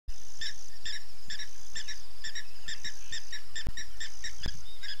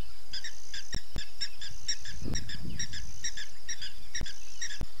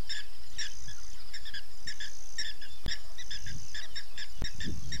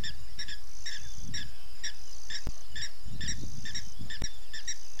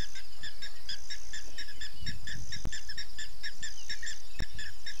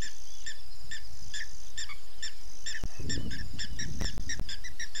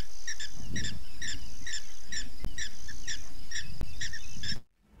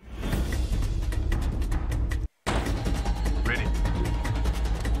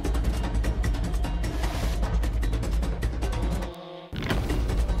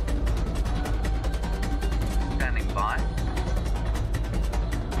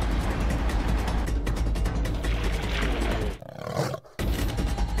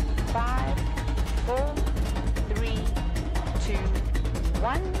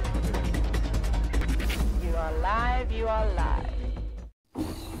are live, you are live.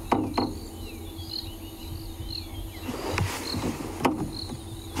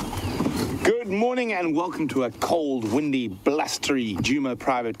 Good morning and welcome to a cold, windy, blustery Djuma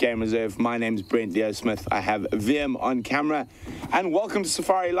Private Game Reserve. My name's Brent Leo Smith. I have VM on camera and welcome to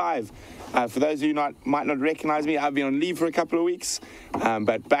Safari Live. For those of you might not recognize me, I've been on leave for a couple of weeks,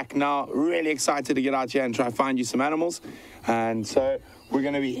 but back now, really excited to get out here and try to find you some animals. And so we're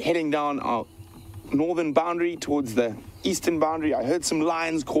going to be heading down our northern boundary towards the eastern boundary. I heard some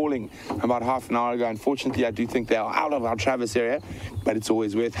lions calling about half an hour ago. Unfortunately, I do think they are out of our Travis area, but it's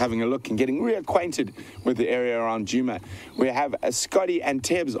always worth having a look and getting reacquainted with the area around Djuma. We have a Scotty and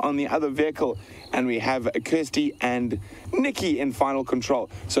Tebs on the other vehicle, and we have Kirsty and Nikki in final control.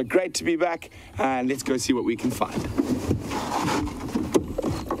 So great to be back, and let's go see what we can find.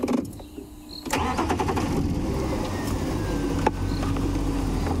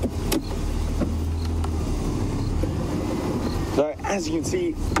 So as you can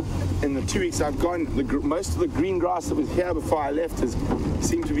see, in the 2 weeks I've gone, most of the green grass that was here before I left has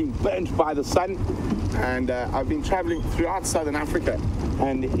seemed to have been burnt by the sun. And I've been traveling throughout southern Africa,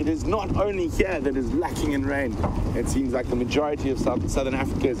 and it is not only here that is lacking in rain. It seems like the majority of southern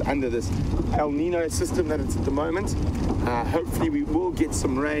Africa is under this El Nino system that it's at the moment. Hopefully we will get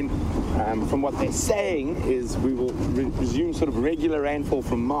some rain. From what they're saying is we will resume sort of regular rainfall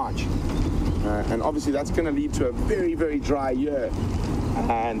from March. And obviously that's going to lead to a very, very dry year.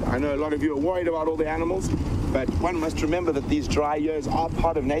 And I know a lot of you are worried about all the animals, but one must remember that these dry years are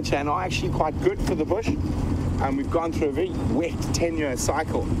part of nature and are actually quite good for the bush. And we've gone through a very wet 10-year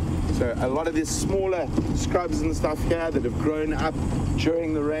cycle. So a lot of these smaller scrubs and stuff here that have grown up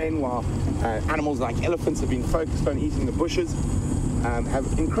during the rain, while animals like elephants have been focused on eating the bushes, have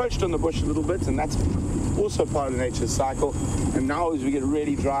encroached on the bush a little bit, and that's also part of nature's cycle. And now as we get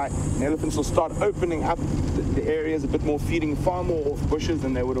really dry, the elephants will start opening up the areas a bit more, feeding far more off bushes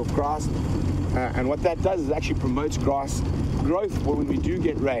than they would off grass. And what that does is actually promotes grass growth when we do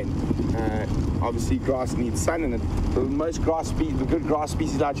get rain. Obviously grass needs sun, and most grass species, the good grass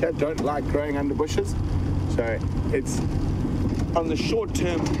species out here, don't like growing under bushes. So it's on the short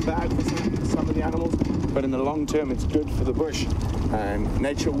term bad for some of the animals, but in the long term it's good for the bush. And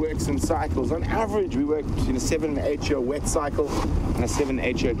nature works in cycles. On average, we work between a 7 and 8 year wet cycle and a 7 and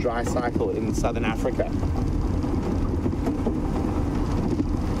 8 year dry cycle in southern Africa.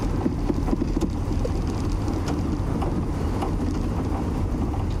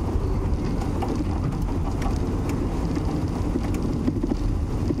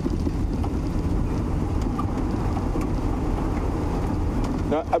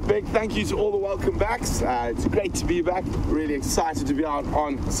 A big thank you to all the welcome backs. It's great to be back. Really excited to be out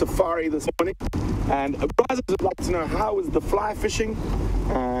on safari this morning. And advisors would like to know, how was the fly fishing?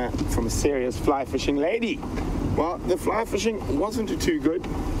 From a serious fly fishing lady. Well, the fly fishing wasn't too good.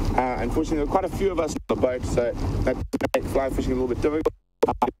 Unfortunately, there were quite a few of us on the boat, so that made fly fishing a little bit difficult.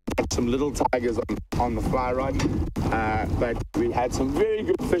 Some little tigers on the fly rod, but we had some very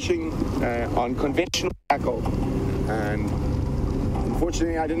good fishing on conventional tackle. And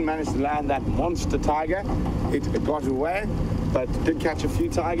unfortunately, I didn't manage to land that monster tiger. It got away, but did catch a few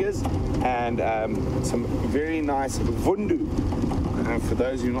tigers and some very nice vundu. For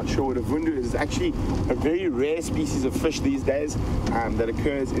those of you not sure what a vundu is, it's actually a very rare species of fish these days that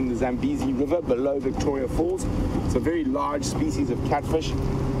occurs in the Zambezi River below Victoria Falls. It's a very large species of catfish,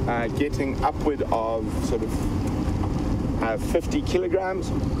 getting upward of sort of 50 kilograms,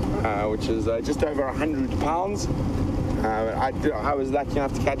 which is just over 100 pounds. I was lucky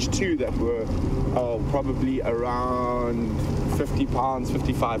enough to catch two that were probably around 50 pounds,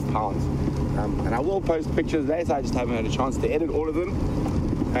 55 pounds. And I will post pictures later. I just haven't had a chance to edit all of them.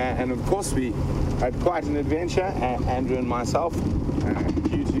 And of course, we had quite an adventure, Andrew and myself,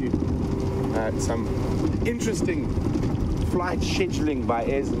 due to some interesting flight scheduling by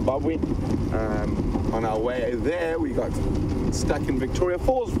Air Zimbabwe. On our way there, we got stuck in Victoria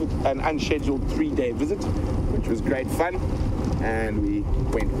Falls with an unscheduled 3-day visit, which was great fun. And we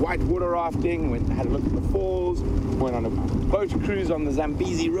went whitewater rafting, had a look at the falls, went on a boat cruise on the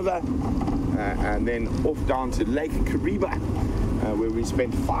Zambezi River, and then off down to Lake Kariba, where we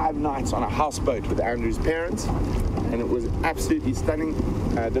spent 5 nights on a houseboat with Andrew's parents, and it was absolutely stunning.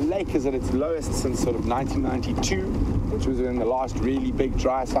 The lake is at its lowest since sort of 1992, which was when the last really big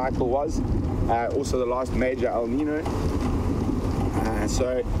dry cycle was, also the last major El Nino.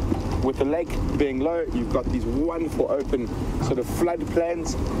 So with the lake being low, you've got these wonderful open sort of flood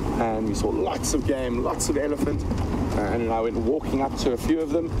plains, and we saw lots of game, lots of elephant, and I went walking up to a few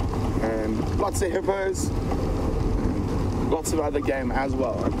of them, and lots of hippos, lots of other game as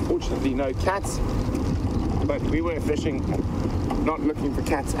well. Unfortunately, no cats, but we were fishing, not looking for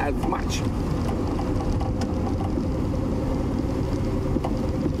cats as much.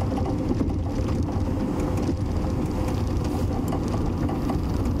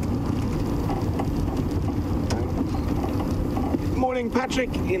 Morning,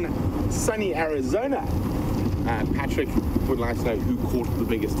 Patrick in sunny Arizona. Patrick would like to know who caught the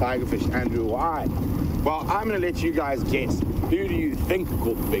biggest tigerfish, Andrew or I. Well, I'm going to let you guys guess. Who do you think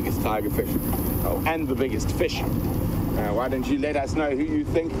caught the biggest tigerfish? Oh, and the biggest fish? Why don't you let us know who you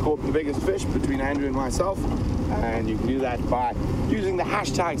think caught the biggest fish between Andrew and myself? And you can do that by using the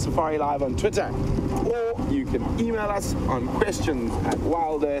hashtag Safari Live on Twitter. Or you can email us on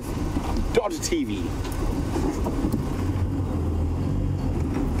questions@wildearth.tv.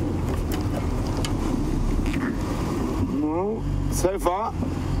 So far,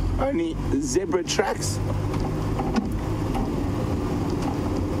 only zebra tracks.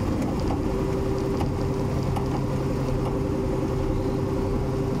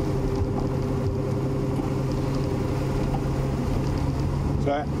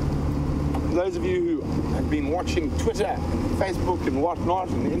 So, those of you who have been watching Twitter, and Facebook and whatnot,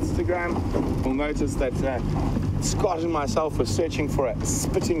 and Instagram, will notice that Scott and myself were searching for a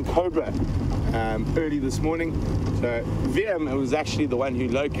spitting cobra early this morning. So VM was actually the one who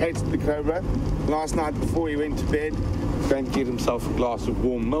located the cobra last night before he went to bed, going to get himself a glass of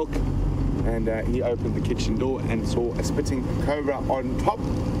warm milk, and he opened the kitchen door and saw a spitting cobra on top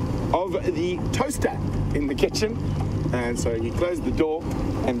of the toaster in the kitchen. And so he closed the door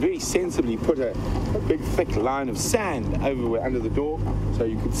and very sensibly put a big thick line of sand under the door so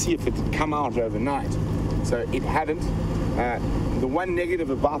you could see if it had come out overnight. So it hadn't. The one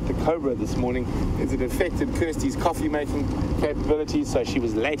negative about the cobra this morning is it affected Kirsty's coffee making capabilities, so she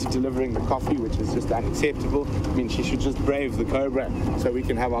was late delivering the coffee, which is just unacceptable. I mean, she should just brave the cobra so we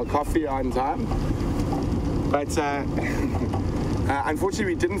can have our coffee on time. But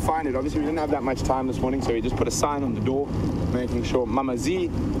unfortunately we didn't find it. Obviously we didn't have that much time this morning, so we just put a sign on the door making sure Mama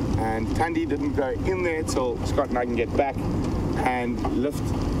Z and Tandy didn't go in there till Scott and I can get back and lift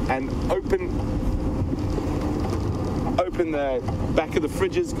and open the back of the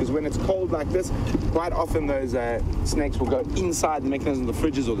fridges, because when it's cold like this, quite often those snakes will go inside the mechanism of the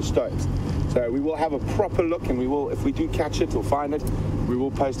fridges or the stoves. So we will have a proper look, and we will, if we do catch it or find it, we will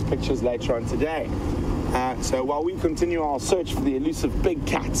post pictures later on today. So while we continue our search for the elusive big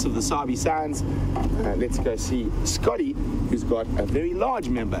cats of the Sabi Sands, let's go see Scotty, who's got a very large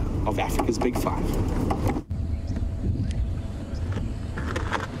member of Africa's Big Five.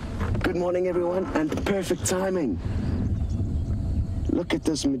 Good morning, everyone, and perfect timing. Look at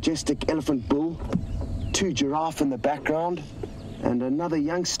this majestic elephant bull, 2 giraffe in the background, and another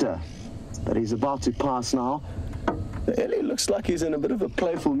youngster that he's about to pass now. Ellie looks like he's in a bit of a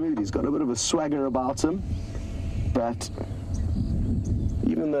playful mood. He's got a bit of a swagger about him, but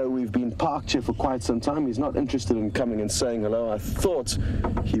even though we've been parked here for quite some time, he's not interested in coming and saying hello. I thought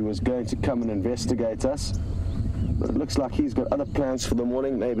he was going to come and investigate us, but it looks like he's got other plans for the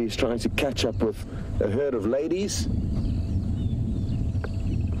morning. Maybe he's trying to catch up with a herd of ladies.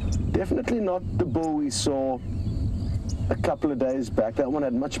 Definitely not the bull we saw a couple of days back. That one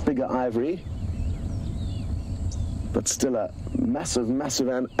had much bigger ivory, but still a massive, massive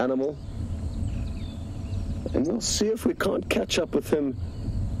animal. And we'll see if we can't catch up with him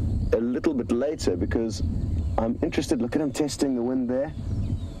a little bit later, because I'm interested. Look at him testing the wind there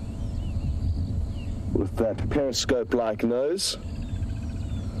with that periscope-like nose.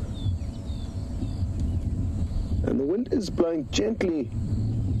 And the wind is blowing gently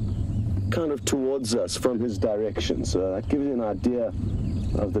kind of towards us from his direction, so that gives you an idea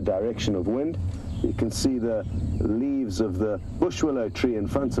of the direction of wind. You can see the leaves of the bush willow tree in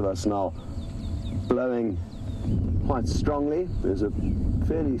front of us now blowing quite strongly. There's a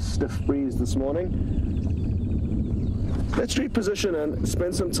fairly stiff breeze this morning. Let's reposition and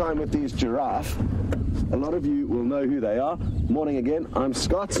spend some time with these giraffe. A lot of you will know who they are. Morning again, I'm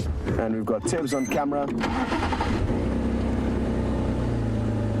Scott, and we've got Tebs on camera.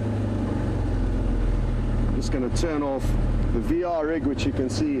 Just going to turn off the VR rig, which you can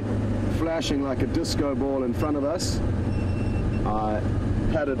see flashing like a disco ball in front of us. I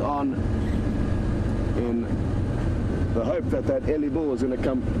had it on in the hope that that Ellie bull was going to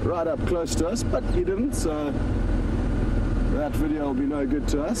come right up close to us, but he didn't, so that video will be no good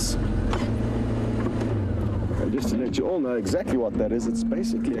to us. And just to let you all know exactly what that is, it's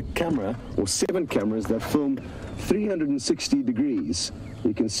basically a camera, or 7 cameras that film 360 degrees.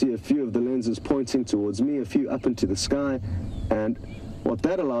 You can see a few of the lenses pointing towards me, a few up into the sky, and what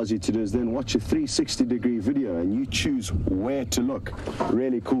that allows you to do is then watch a 360-degree video and you choose where to look.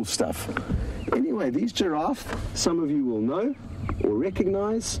 Really cool stuff. Anyway, these giraffe, some of you will know or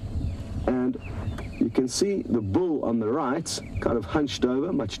recognize, and you can see the bull on the right, kind of hunched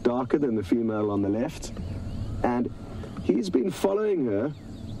over, much darker than the female on the left, and he's been following her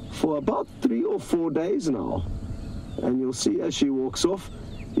for about 3 or 4 days now. And you'll see as she walks off,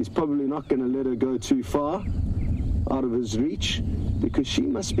 he's probably not going to let her go too far out of his reach, because she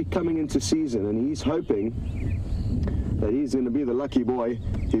must be coming into season, and he's hoping that he's going to be the lucky boy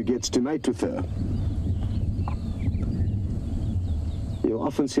who gets to mate with her. You'll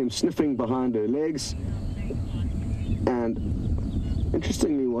often see him sniffing behind her legs, and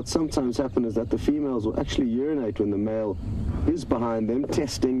interestingly, what sometimes happens is that the females will actually urinate when the male is behind them,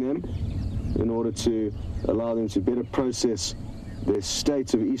 testing them in order to allow them to better process their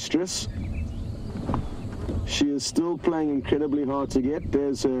state of estrus. She is still playing incredibly hard to get.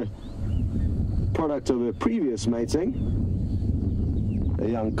 There's a product of her previous mating, a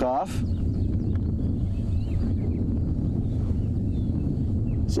young calf.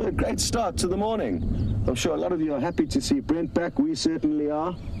 So a great start to the morning. I'm sure a lot of you are happy to see Brent back. We certainly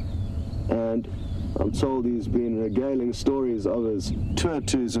are. And I'm told he's been regaling stories of his tour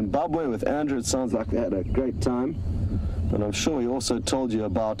to Zimbabwe with Andrew. It sounds like they had a great time. And I'm sure he also told you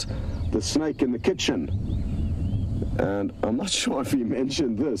about the snake in the kitchen. And I'm not sure if he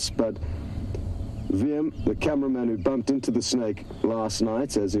mentioned this, but Wiem, the cameraman who bumped into the snake last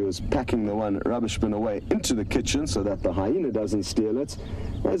night as he was packing the one rubbish bin away into the kitchen so that the hyena doesn't steal it,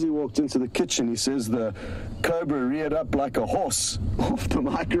 as he walked into the kitchen, he says the cobra reared up like a horse off the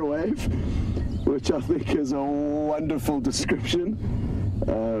microwave, which I think is a wonderful description.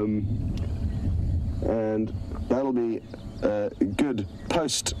 And that'll be a good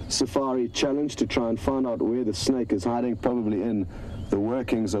post-safari challenge to try and find out where the snake is hiding, probably in the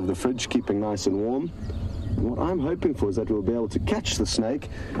workings of the fridge, keeping nice and warm. And what I'm hoping for is that we'll be able to catch the snake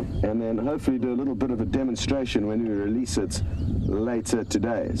and then hopefully do a little bit of a demonstration when we release it later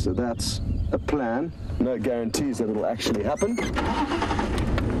today. So that's a plan. No guarantees that it'll actually happen.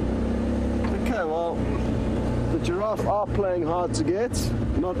 Okay, well, the giraffe are playing hard to get,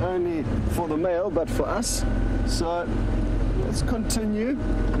 not only for the male but for us. So let's continue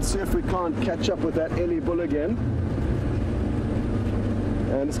and see if we can't catch up with that Ellie bull again.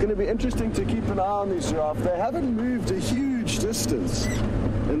 And it's going to be interesting to keep an eye on these giraffe. They haven't moved a huge distance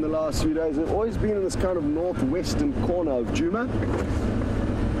in the last few days. They've always been in this kind of northwestern corner of Djuma.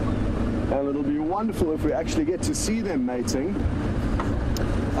 And it'll be wonderful if we actually get to see them mating.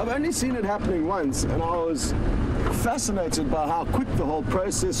 I've only seen it happening once, and I was fascinated by how quick the whole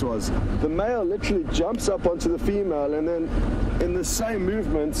process was. The male literally jumps up onto the female and then in the same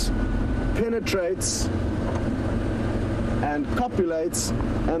movements penetrates and copulates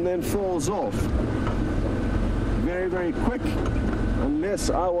and then falls off. Very, very quick,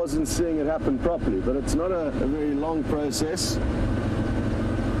 unless I wasn't seeing it happen properly. But it's not a very long process,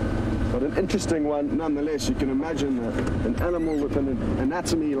 but an interesting one nonetheless. You can imagine an animal with an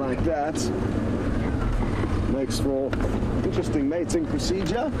anatomy like that makes for interesting mating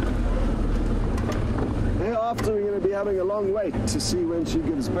procedure. Thereafter, we're going to be having a long wait to see when she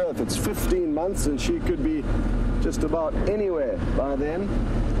gives birth. It's 15 months and she could be just about anywhere by then.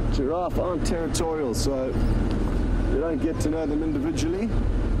 Giraffe aren't territorial, so you don't get to know them individually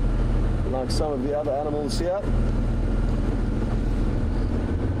like some of the other animals here.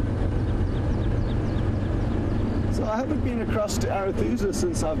 So I haven't been across to Arethusa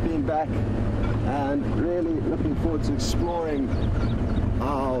since I've been back, and really looking forward to exploring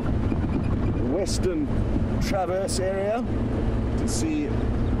our western traverse area to see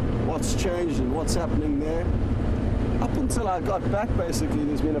what's changed and what's happening there. Up until I got back, basically,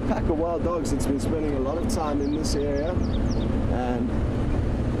 there's been a pack of wild dogs that's been spending a lot of time in this area, and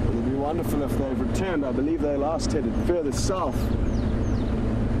it'll be wonderful if they've returned. I believe they last headed further south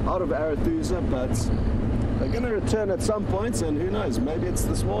out of Arethusa, but they're going to return at some point, and who knows, maybe it's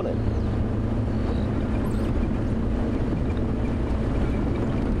this morning.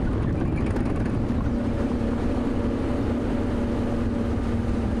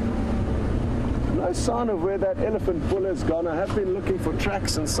 No sign of where that elephant bull has gone. I have been looking for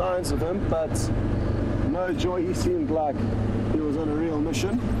tracks and signs of him, but no joy. He seemed like he was on a real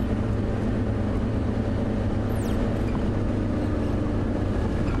mission.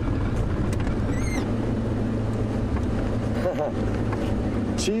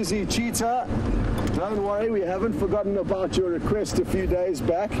 Cheesy cheetah, don't worry, we haven't forgotten about your request a few days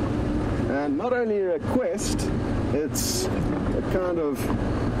back. And not only a request, it's a kind of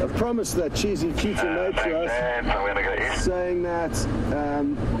a promise that Cheesy Cheetah made to us, saying that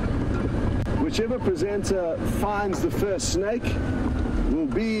whichever presenter finds the first snake will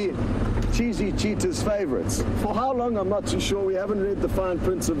be Cheesy Cheetah's favorites. For how long, I'm not too sure. We haven't read the fine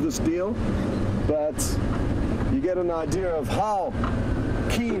prints of this deal, but you get an idea of how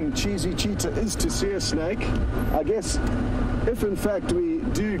keen Cheesy Cheetah is to see a snake. I guess if in fact we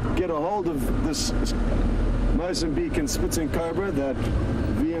do get a hold of this Mozambican spitting cobra that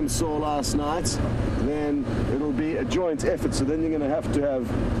VM saw last night, then it'll be a joint effort. So then you're going to have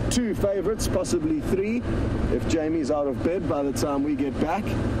 2 favorites, possibly 3, if Jamie's out of bed by the time we get back.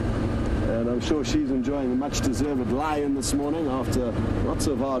 And I'm sure she's enjoying a much-deserved lie-in this morning after lots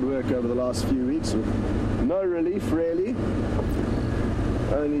of hard work over the last few weeks with no relief, really.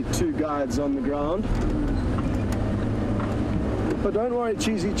 Only 2 guides on the ground. But don't worry,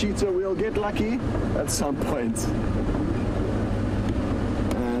 Cheesy Cheetah, we'll get lucky at some point.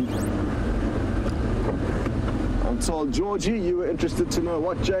 And I'm told, Georgie, you were interested to know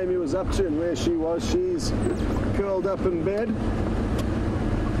what Jamie was up to and where she was. She's curled up in bed.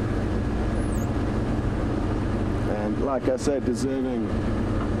 And like I said, deserving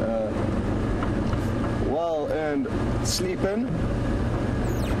well-earned sleep in.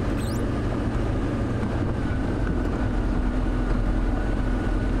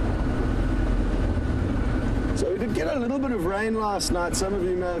 So we did get a little bit of rain last night. Some of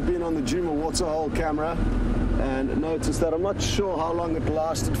you may have been on the Juma waterhole camera and noticed that. I'm not sure how long it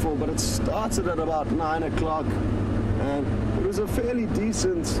lasted for, but it started at about 9 o'clock, and it was a fairly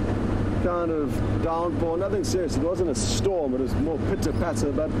decent kind of downpour. Nothing serious. It wasn't a storm. It was more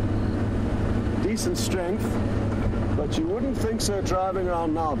pitter-patter, but decent strength. But you wouldn't think so driving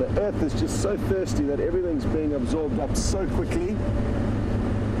around now. The earth is just so thirsty that everything's being absorbed up so quickly.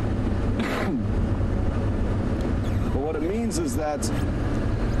 But what it means is that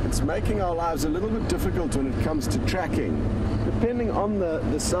it's making our lives a little bit difficult when it comes to tracking. Depending on the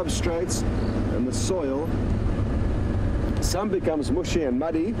substrates and the soil, some becomes mushy and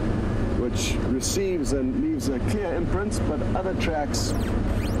muddy, which receives and leaves a clear imprint, but other tracks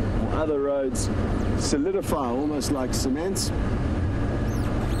or other roads solidify almost like cement.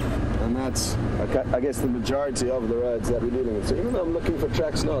 And that's, I guess, the majority of the roads that we're dealing with. So even though I'm looking for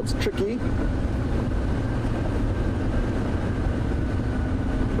tracks now, it's tricky.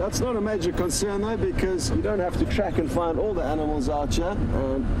 That's not a major concern though, because you don't have to track and find all the animals out here.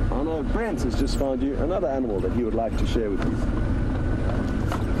 And I know Brent has just found you another animal that he would like to share with you.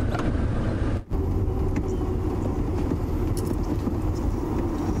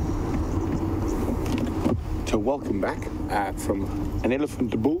 So welcome back from an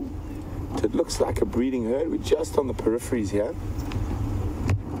elephant to bull to it looks like a breeding herd. We're just on the peripheries here.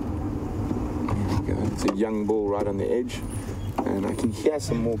 It's a young bull right on the edge, and I can hear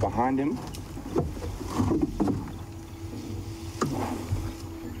some more behind him.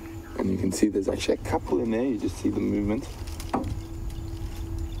 And you can see there's actually a couple in there. You just see the movement.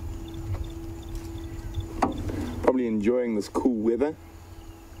 Probably enjoying this cool weather.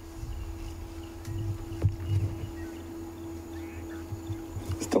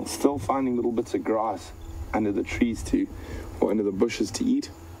 Still finding little bits of grass under the trees or under the bushes to eat.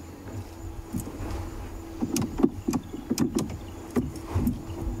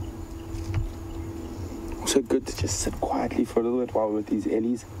 Also good to just sit quietly for a little bit while we're with these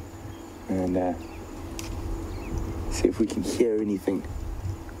ellies and see if we can hear anything.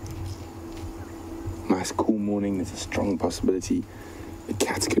 Nice cool morning. There's a strong possibility the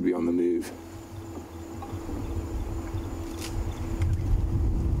cats could be on the move.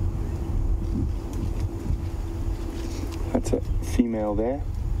 That's a female there.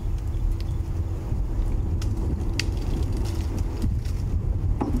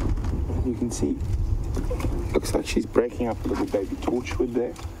 You can see, looks like she's breaking up a little baby torchwood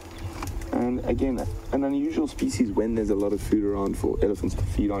there. And again, an unusual species when there's a lot of food around for elephants to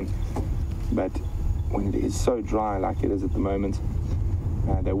feed on. But when it is so dry like it is at the moment,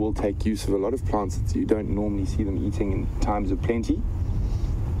 they will take use of a lot of plants that you don't normally see them eating in times of plenty.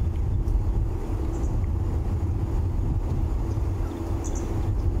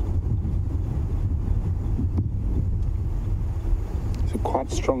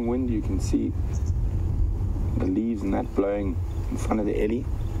 Quite strong wind. You can see the leaves and that blowing in front of the ellie.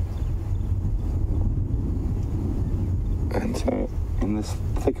 And so in this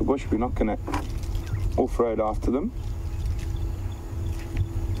thicker bush, we're not going to off-road after them.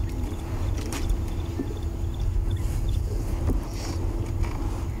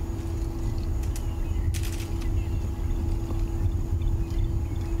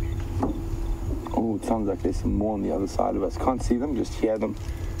 Oh, it sounds like there's some more on the other side of us. Can't see them, just hear them.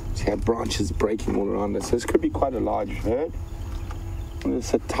 Just hear branches breaking all around us. So this could be quite a large herd. I'm going to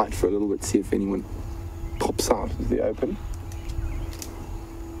sit tight for a little bit, see if anyone pops out as they open.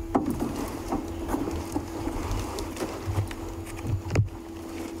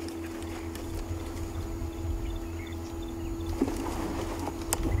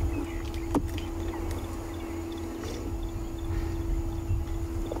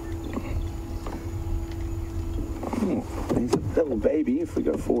 There's a little baby, if we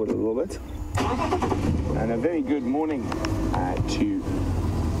go forward a little bit. And a very good morning to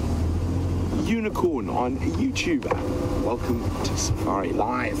Unicorn on YouTube. Welcome to Safari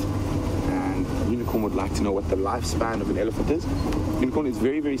Live. And Unicorn would like to know what the lifespan of an elephant is. Unicorn is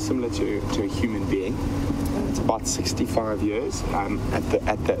very, very similar to a human being. It's about 65 years at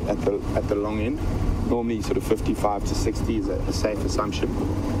the long end. Normally sort of 55 to 60 is a safe assumption.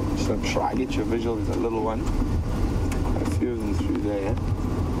 Just going to try and get you a visual. There's a little one. A few of them through there.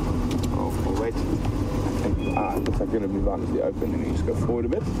 Oh, wait. It looks like we're going to move on to the open, and you just go forward a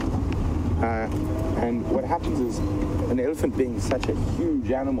bit. And what happens is, an elephant being such a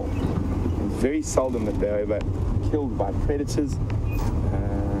huge animal, it's very seldom that they're ever killed by predators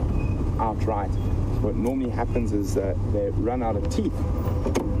outright. So what normally happens is they run out of teeth,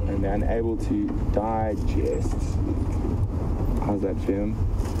 and they're unable to digest. How's that, Jim?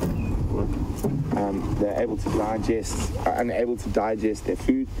 They're unable to digest their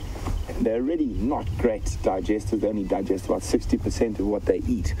food. They're already not great digesters. They only digest about 60% of what they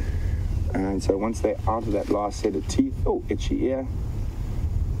eat. And so once they're out of that last set of teeth, oh, itchy ear,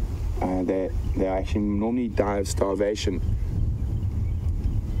 they actually normally die of starvation.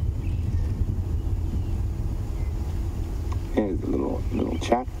 Here's a little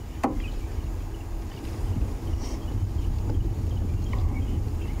chap.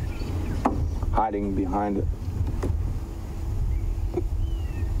 Hiding behind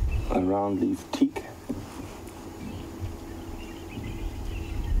a round leaf teak.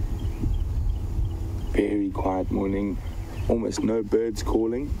 Very quiet morning, almost no birds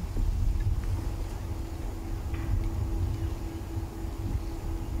calling.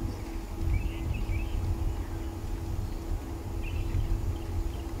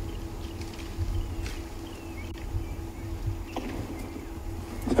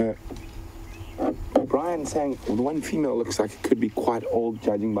 Brian saying the one female looks like it could be quite old,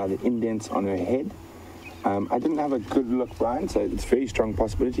 judging by the indents on her head. I didn't have a good look, Brian, so it's a very strong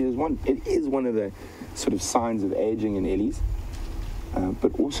possibility. It is one of the sort of signs of aging in ellies,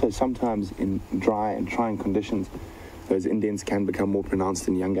 but also sometimes in dry and trying conditions, those indents can become more pronounced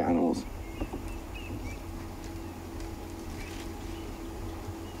in younger animals.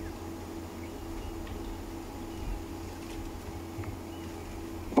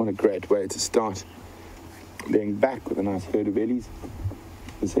 What a great way to start being back with a nice herd of ellies.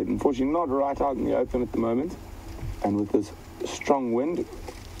 As I said, unfortunately not right out in the open at the moment, and with this strong wind,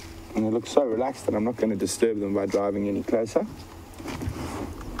 and they look so relaxed that I'm not going to disturb them by driving any closer.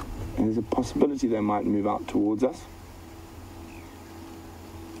 And there's a possibility they might move out towards us.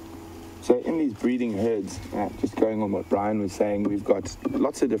 So in these breeding herds, just going on what Brian was saying, we've got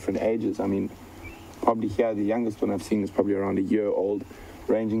lots of different ages. I mean, probably here the youngest one I've seen is probably around a year old,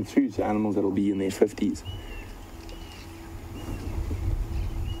 ranging through to animals that'll be in their 50s.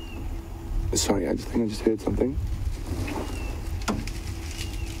 Sorry, I think I just heard something.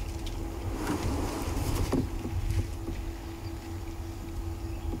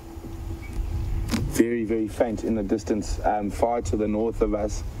 Very, very faint in the distance. Far to the north of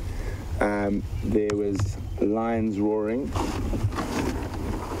us, there was lions roaring.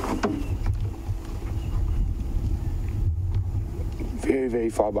 Very, very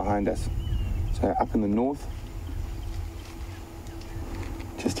far behind us. So up in the north,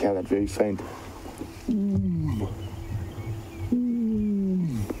 just hear that very faint.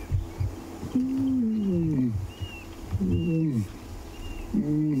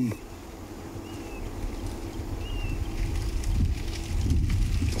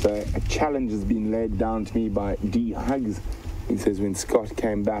 So a challenge has been laid down to me by D. Hugs. He says when Scott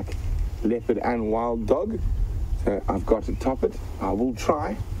came back, leopard and wild dog. So I've got to top it. I will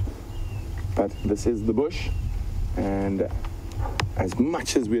try, but this is the bush, and as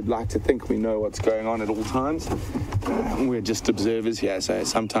much as we'd like to think we know what's going on at all times, we're just observers here. So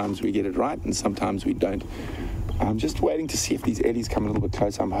sometimes we get it right and sometimes we don't. I'm just waiting to see if these ellies come a little bit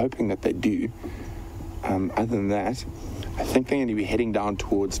closer. I'm hoping that they do. Other than that, I think they're going to be heading down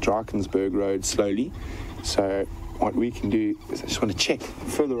towards Drakensberg Road slowly. So what we can do is I just want to check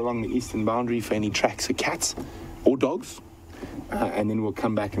further along the eastern boundary for any tracks of cats or dogs. and then we'll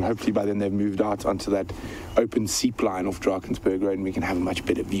come back, and hopefully by then they've moved out onto that open seep line off Drakensberg Road, and we can have a much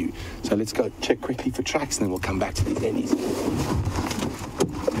better view. So let's go check quickly for tracks, and then we'll come back to these ladies.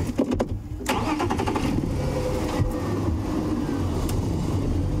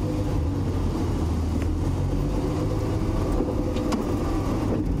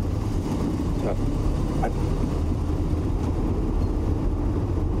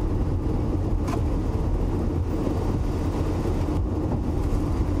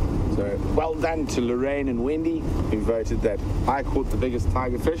 Well done to Lorraine and Wendy, who voted that I caught the biggest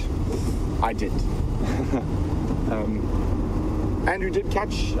tiger fish. I did. Andrew did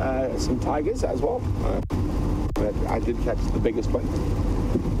catch some tigers as well, but I did catch the biggest one.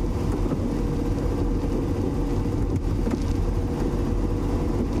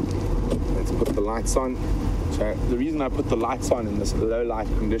 Let's put the lights on. So the reason I put the lights on in this low light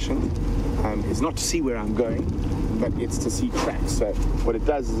condition is not to see where I'm going, but it's to see tracks. So what it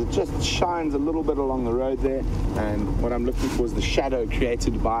does is it just shines a little bit along the road there, and what I'm looking for is the shadow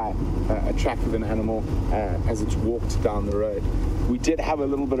created by a track of an animal as it's walked down the road. We did have a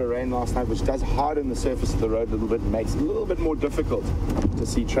little bit of rain last night, which does harden the surface of the road a little bit and makes it a little bit more difficult to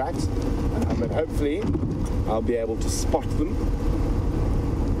see tracks, but hopefully I'll be able to spot them.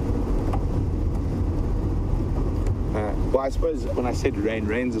 Well, I suppose when I said rain,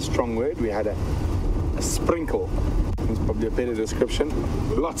 rain's a strong word. We had a sprinkle. It's probably a better description.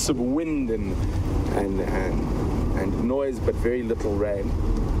 Lots of wind and noise, but very little rain.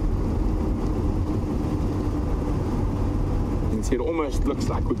 You can see it almost looks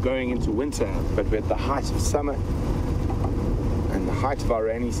like we're going into winter, but we're at the height of summer and the height of our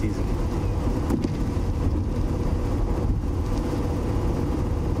rainy season.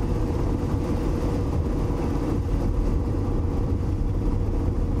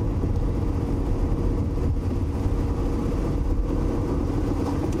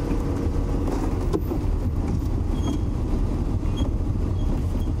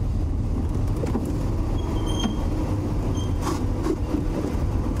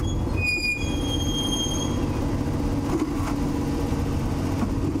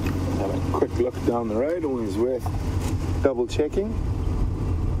 Look down the road, always worth double checking.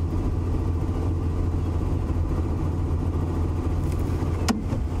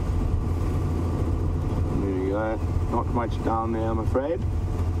 There we go, not much down there I'm afraid,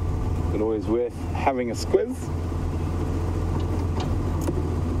 but always worth having a squiz.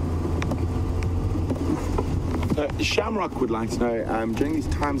 Shamrock would like to know, during these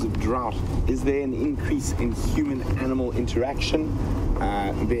times of drought, is there an increase in human-animal interaction,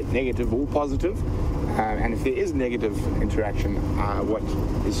 be it negative or positive? And if there is negative interaction, what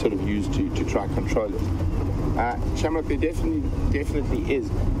is sort of used to try control it? Shamrock, there definitely is.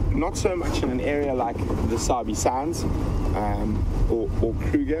 Not so much in an area like the Sabi Sands or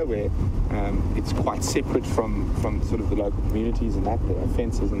Kruger, where it's quite separate from sort of the local communities and that, there are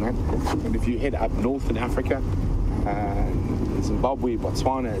fences and that. And if you head up north in Africa, Zimbabwe,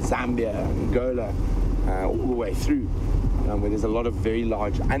 Botswana, Zambia, Angola, all the way through, where there's a lot of very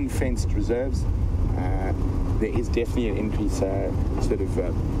large unfenced reserves, there is definitely an increase, sort of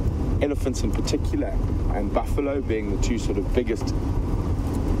elephants in particular, and buffalo being the two sort of biggest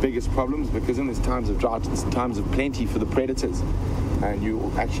problems, because in these times of drought, it's times of plenty for the predators, and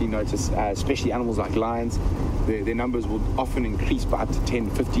you actually notice, especially animals like lions, their numbers will often increase by up to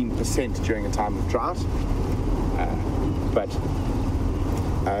 10-15% during a time of drought. But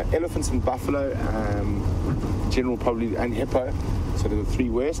elephants and buffalo, general probably, and hippo, sort of the three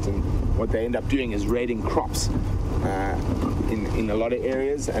worst, and what they end up doing is raiding crops in a lot of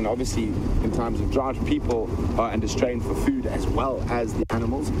areas, and obviously in times of drought people are under strain for food as well as the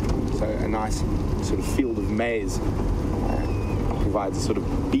animals, so a nice sort of field of maize provides a sort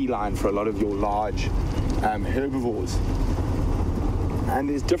of beeline for a lot of your large herbivores. And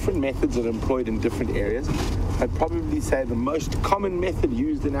there's different methods that are employed in different areas. I'd probably say the most common method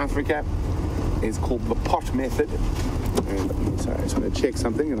used in Africa is called the pot method. And so I just want to check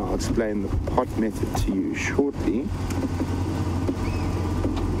something, and I'll explain the pot method to you shortly.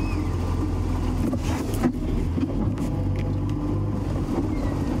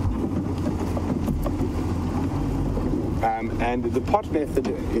 And the pot method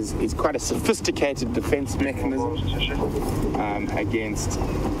is quite a sophisticated defense mechanism against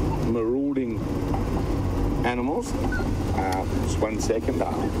marauding animals. Just 1 second,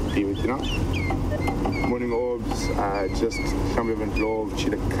 I'll be with you now. Morning orbs, just Shambhavan Love,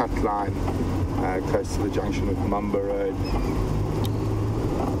 Cheetah Cut Line, close to the junction of Mumba Road.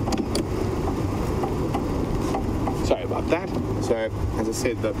 Sorry about that. So, as I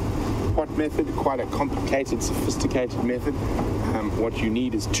said, the pot method, quite a complicated, sophisticated method. What you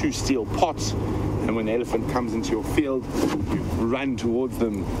need is 2 steel pots, and when the elephant comes into your field, you run towards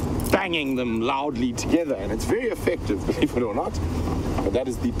them, banging them loudly together, and it's very effective, believe it or not. But that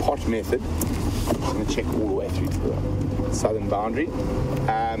is the pot method. I'm going to check all the way through to the southern boundary.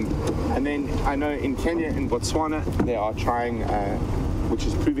 And then I know in Kenya and Botswana they are trying, which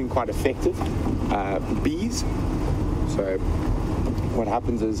is proving quite effective, bees. So what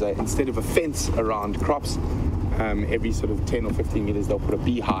happens is instead of a fence around crops, every sort of 10 or 15 meters they'll put a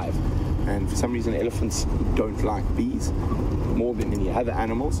beehive. And for some reason elephants don't like bees more than any other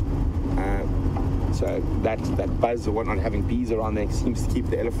animals. So that buzz or whatnot, having bees around there seems to keep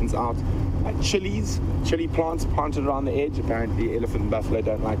the elephants out. Chili plants planted around the edge. Apparently elephant and buffalo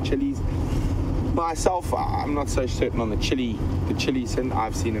don't like chilies. Myself, I'm not so certain on the chili sin.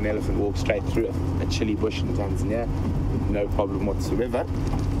 I've seen an elephant walk straight through a chili bush in Tanzania, no problem whatsoever.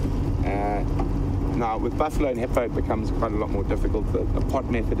 Now with buffalo and hippo it becomes quite a lot more difficult. The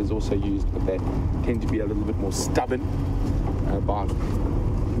pot method is also used, but they tend to be a little bit more stubborn about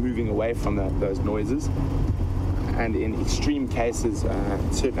moving away from those noises. And in extreme cases,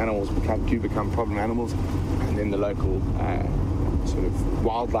 certain animals do become problem animals, and then the local sort of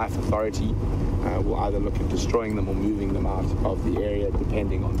wildlife authority will either look at destroying them or moving them out of the area,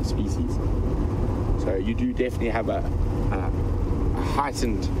 depending on the species. So you do definitely have a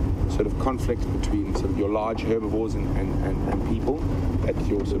heightened sort of conflict between sort of your large herbivores and people, but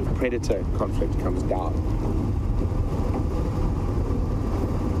your sort of predator conflict comes down.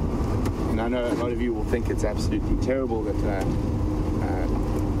 And I know a lot of you will think it's absolutely terrible that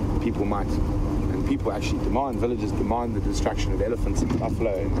people actually demand, villagers demand the destruction of elephants and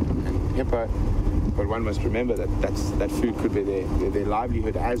buffalo and hippo, but one must remember that food could be their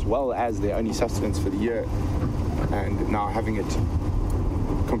livelihood as well as their only sustenance for the year, and now having it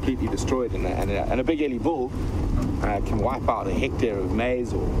completely destroyed, and a big Ellie bull can wipe out a hectare of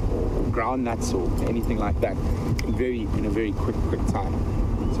maize or ground nuts or anything like that in a very quick time.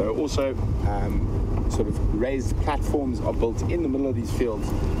 So also sort of raised platforms are built in the middle of these fields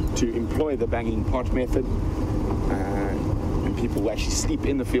to employ the banging pot method, and people will actually sleep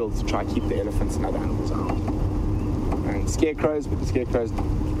in the fields to try to keep the elephants and other animals out. And scarecrows, but the scarecrows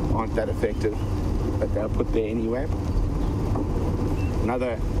aren't that effective, but they're put there anyway.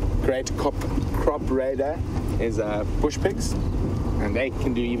 Another great crop raider is bush pigs, and they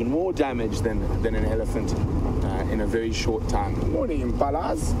can do even more damage than an elephant in a very short time. Morning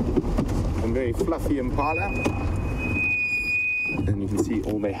impalas, and very fluffy impala, and you can see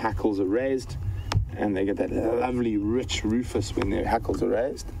all their hackles are raised, and they get that lovely rich rufus when their hackles are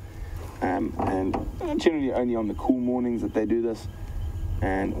raised, and generally only on the cool mornings that they do this.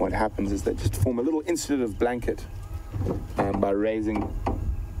 And what happens is they just form a little insulative blanket by raising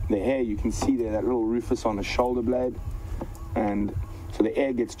the hair. You can see there that little rufus on the shoulder blade, and so the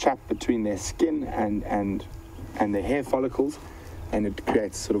air gets trapped between their skin and their hair follicles, and it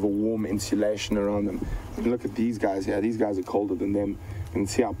creates sort of a warm insulation around them. And look at these guys here. These guys are colder than them. You can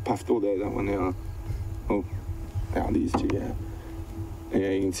see how puffed, that one they are. Oh, now these two, yeah.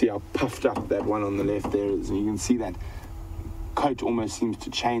 Yeah, you can see how puffed up that one on the left there is, and you can see that coat almost seems to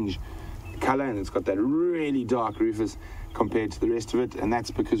change color, and it's got that really dark rufus compared to the rest of it, and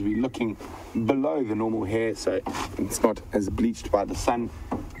that's because we're looking below the normal hair, so it's not as bleached by the sun,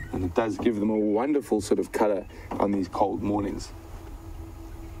 and it does give them a wonderful sort of color on these cold mornings.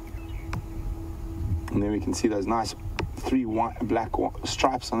 And then we can see those nice 3 black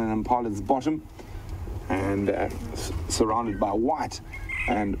stripes on an impala's bottom, and surrounded by white.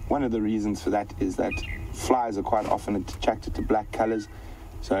 And one of the reasons for that is that flies are quite often attracted to black colors,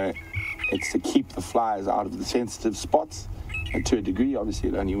 so it's to keep the flies out of the sensitive spots. And to a degree, obviously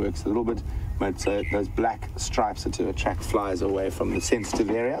it only works a little bit, but those black stripes are to attract flies away from the sensitive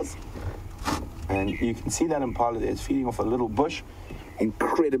areas. And you can see that impala there is feeding off a little bush.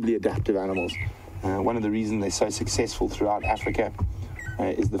 Incredibly adaptive animals. One of the reasons they're so successful throughout Africa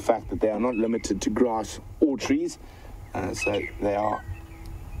is the fact that they are not limited to grass or trees, so they are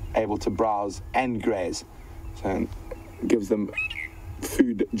able to browse and graze, so it gives them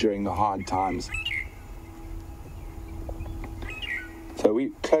food during the hard times. So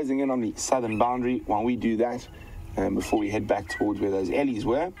we're closing in on the southern boundary. While we do that, before we head back towards where those Ellies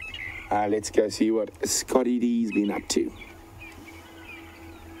were, let's go see what Scotty D's been up to.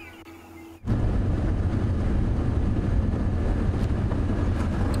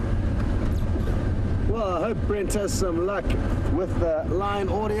 Well, I hope Brent has some luck with the line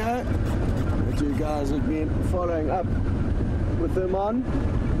audio that you guys have been following up with them on.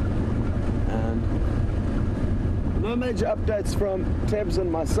 And No major updates from Tebs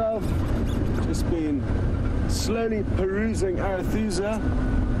and myself. Just been slowly perusing Arethusa.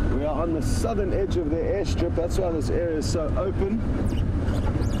 We are on the southern edge of their airstrip. That's why this area is so open.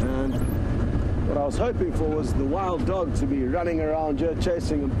 And what I was hoping for was the wild dog to be running around here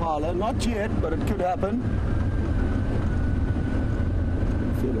chasing impala. Not yet, but it could happen.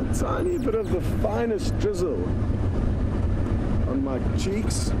 I feel a tiny bit of the finest drizzle on my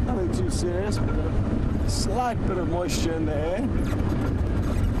cheeks. Nothing too serious, but a slight bit of moisture in the air.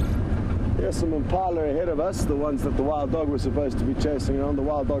 There's some impala ahead of us, the ones that the wild dog was supposed to be chasing around. The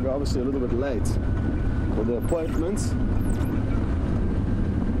wild dog are obviously a little bit late for the appointments.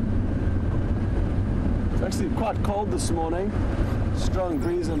 It's actually quite cold this morning, strong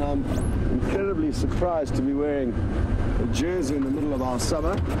breeze, and I'm incredibly surprised to be wearing a jersey in the middle of our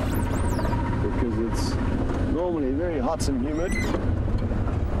summer because it's normally very hot and humid.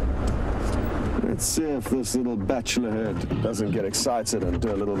 Let's see if this little bachelor herd doesn't get excited and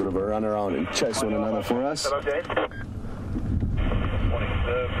do a little bit of a run around and chase one another for us. Hello, James. Morning,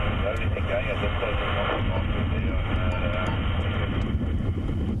 sir. Everything going at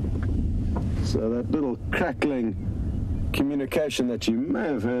the So that little crackling communication that you may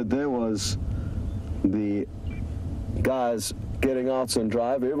have heard there was the guys getting out on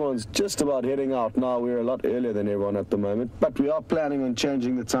drive. Everyone's just about heading out now. We're a lot earlier than everyone at the moment, but we are planning on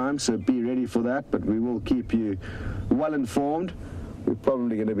changing the time, so be ready for that. But we will keep you well informed. We're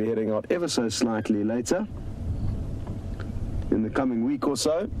probably going to be heading out ever so slightly later in the coming week or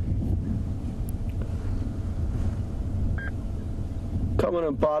so. Come on,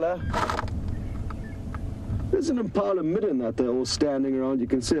 impala. There's an impala midden that they're all standing around. You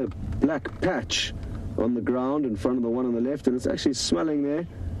can see a black patch on the ground in front of the one on the left, and it's actually smelling there,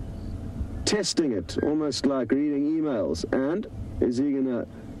 testing it, almost like reading emails. And is he going to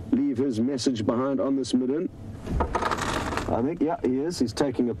leave his message behind on this midden? I think, yeah, he is. He's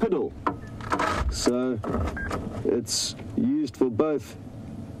taking a piddle. So it's used for both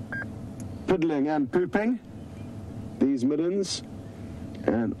piddling and pooping, these middens.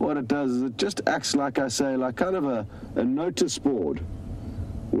 And what it does is it just acts, like I say, like kind of a notice board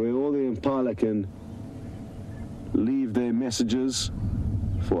where all the impala can leave their messages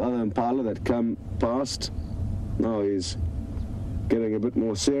for other impala that come past. Now he's getting a bit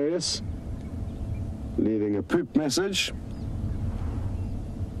more serious, leaving a poop message.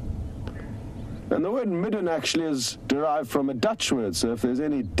 And the word midden actually is derived from a Dutch word, so if there's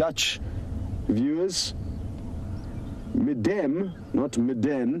any Dutch viewers, midden, not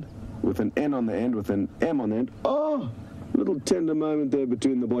midden, with an N on the end, with an M on the end. Oh, little tender moment there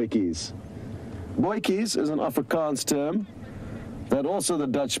between the boykies. Boykies is an Afrikaans term that also the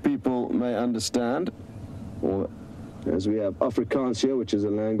Dutch people may understand, or as we have Afrikaans here, which is a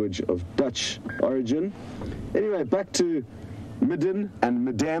language of Dutch origin. Anyway, back to midden and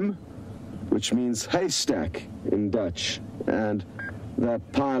midem, which means haystack in Dutch. And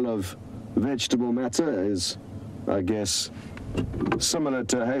that pile of vegetable matter is, I guess, similar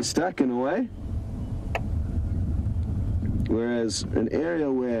to a haystack in a way. Whereas an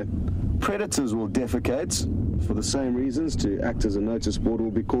area where predators will defecate for the same reasons, to act as a notice board, will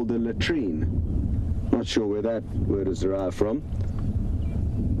be called the latrine. Not sure where that word is derived from.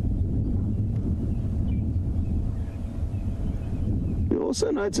 You also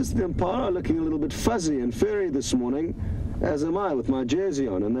notice the impala are looking a little bit fuzzy and furry this morning, as am I with my jersey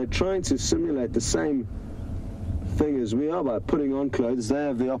on, and they're trying to simulate the same thing as we are by putting on clothes. They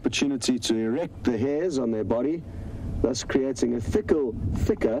have the opportunity to erect the hairs on their body, thus creating a thicker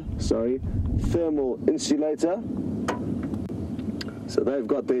thermal insulator. So they've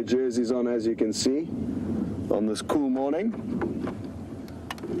got their jerseys on, as you can see, on this cool morning.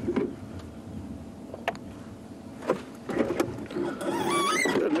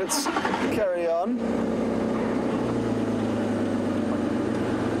 Good, let's carry on.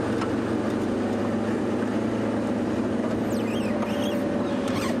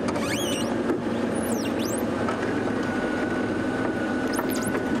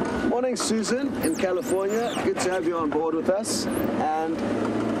 Morning, Susan in California. Good to have you on board with us. And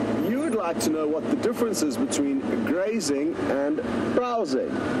you would like to know what the difference is between grazing and browsing.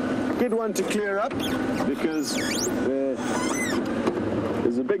 Good one to clear up, because there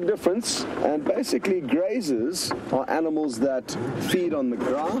is a big difference. And basically, grazers are animals that feed on the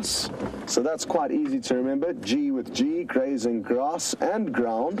grass. So that's quite easy to remember. G with G, grazing, grass and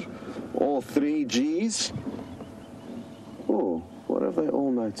ground. All three Gs. Oh. What have they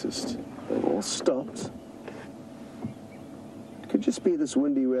all noticed? They've all stopped. It could just be this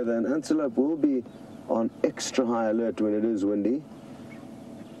windy weather, and antelope will be on extra high alert when it is windy.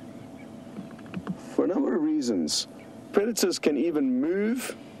 for a number of reasons. Predators can even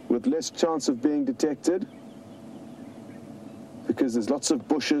move with less chance of being detected because there's lots of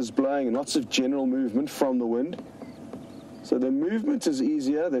bushes blowing and lots of general movement from the wind. So their movement is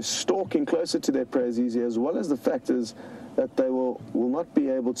easier, their stalking closer to their prey is easier, as well as the fact is that they will not be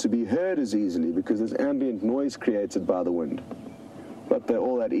able to be heard as easily because there's ambient noise created by the wind. But they're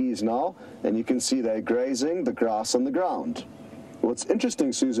all at ease now, and you can see they're grazing the grass on the ground. What's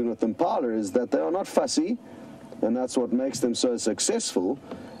interesting, Susan, with impala is that they are not fussy, and that's what makes them so successful,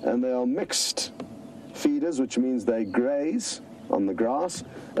 and they are mixed feeders, which means they graze on the grass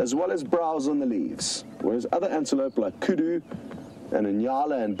as well as browse on the leaves, whereas other antelope like kudu and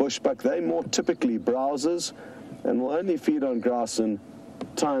inyala and bushbuck, they more typically browsers and will only feed on grass in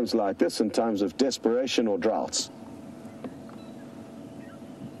times like this, in times of desperation or droughts.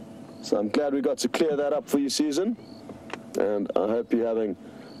 So I'm glad we got to clear that up for you, Susan, and I hope you're having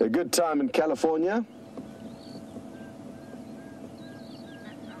a good time in California.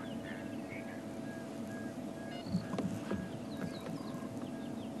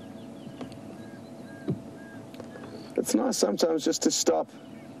 It's nice sometimes just to stop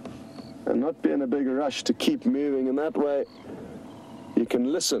and not be in a big rush to keep moving, and that way you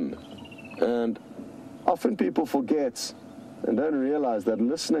can listen. And often people forget and don't realize that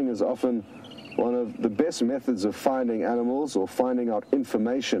listening is often one of the best methods of finding animals or finding out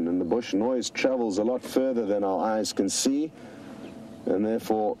information in the bush. Noise travels a lot further than our eyes can see, and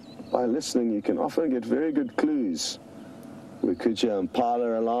therefore by listening you can often get very good clues. We could hear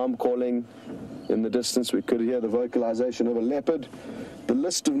impala alarm calling in the distance. We could hear the vocalization of a leopard. The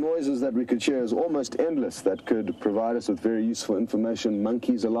list of noises that we could hear is almost endless that could provide us with very useful information.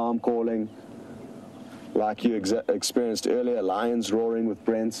 Monkeys alarm calling, like you experienced earlier, lions roaring with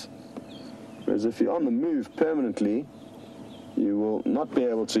Brent. Whereas if you're on the move permanently, you will not be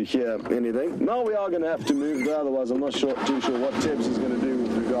able to hear anything. Now we are going to have to move, though, otherwise I'm not too sure what Tebs is going to do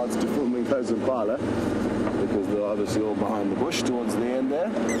with regards to filming those impala, because they're obviously all behind the bush towards the end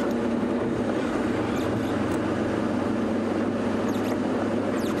there.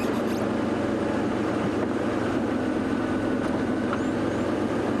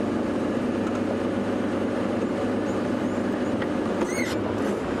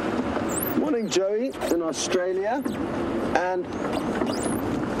 Morning, Joey, in Australia, and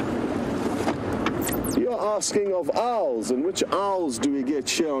you're asking of owls, and which owls do we get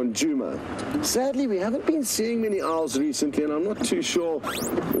here on Juma? Sadly, we haven't been seeing many owls recently, and I'm not too sure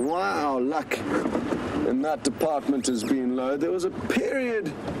why our luck in that department has been low. There was a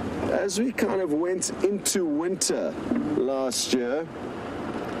period as we kind of went into winter last year,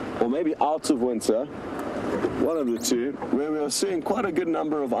 or maybe out of winter, one of the two, where we were seeing quite a good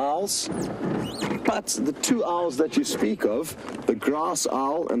number of owls. But the two owls that you speak of, the grass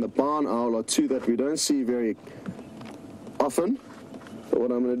owl and the barn owl, are two that we don't see very often. But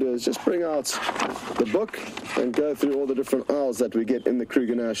what I'm going to do is just bring out the book and go through all the different owls that we get in the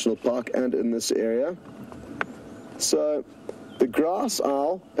Kruger National Park and in this area. So the grass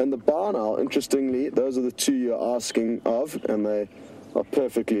owl and the barn owl, interestingly, those are the two you're asking of, and they are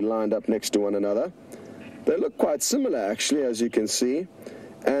perfectly lined up next to one another. They look quite similar, actually, as you can see.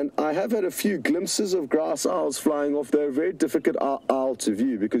 And I have had a few glimpses of grass owls flying off. They're a very difficult owl to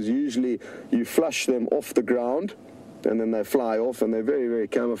view because usually you flush them off the ground and then they fly off, and they're very, very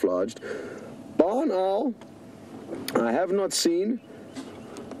camouflaged. Barn owl, I have not seen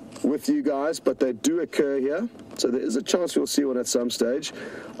with you guys, but they do occur here. So there is a chance we'll see one at some stage.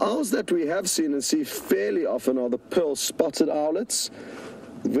 Owls that we have seen and see fairly often are the pearl-spotted owlets.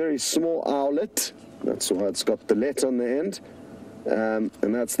 Very small owlet. That's why it's got the let on the end. And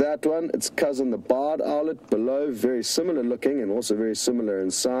that's that one. Its cousin, the barred owlet, below, very similar looking and also very similar in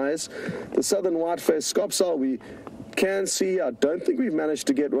size. The southern white-faced scops owl we can see. I don't think we've managed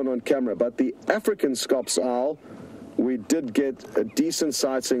to get one on camera, but the African scops owl we did get a decent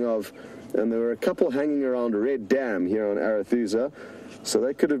sighting of, and there were a couple hanging around Red Dam here on Arathusa, so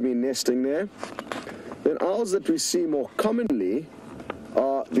they could have been nesting there. Then owls that we see more commonly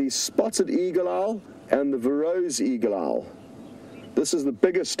are the spotted eagle owl and the Verreaux's eagle owl. This is the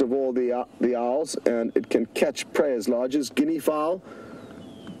biggest of all the owls, and it can catch prey as large as guinea fowl.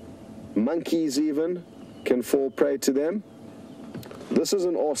 Monkeys even can fall prey to them. This is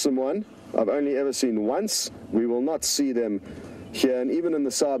an awesome one. I've only ever seen once. We will not see them here, and even in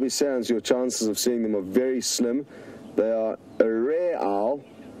the Sabi Sands, your chances of seeing them are very slim. They are a rare owl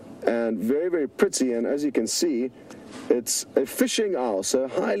and very, very pretty, and as you can see, it's a fishing owl, so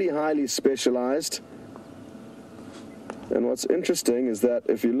highly, highly specialized. And what's interesting is that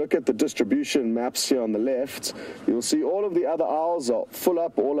if you look at the distribution maps here on the left, you'll see all of the other owls are full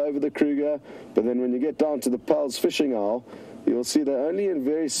up all over the Kruger, but then when you get down to the Pell's fishing owl, you'll see they're only in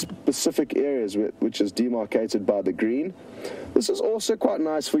very specific areas, which is demarcated by the green. This is also quite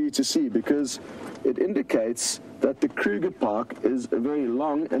nice for you to see because it indicates that the Kruger Park is a very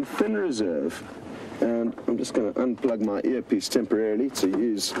long and thin reserve. And I'm just going to unplug my earpiece temporarily to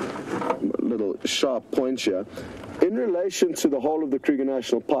use a little sharp point here. In relation to the whole of the Kruger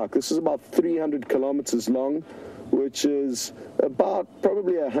National Park, this is about 300 kilometers long, which is about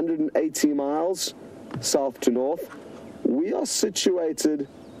probably 180 miles south to north. We are situated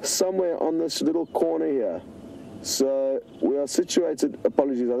somewhere on this little corner here. So we are situated,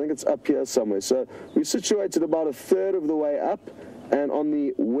 apologies, I think it's up here somewhere. So we're situated about a third of the way up and on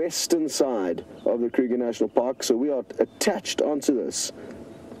the western side of the Kruger National Park. So we are attached onto this.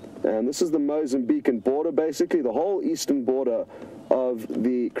 And this is the Mozambican border, basically. The whole eastern border of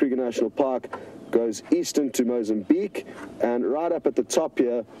the Kruger National Park goes east into Mozambique and right up at the top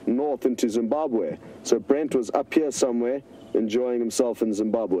here, north into Zimbabwe. So Brent was up here somewhere enjoying himself in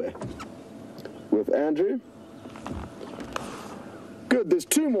Zimbabwe. With Andrew. Good, there's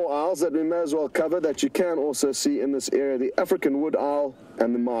two more owls that we may as well cover that you can also see in this area, the African wood owl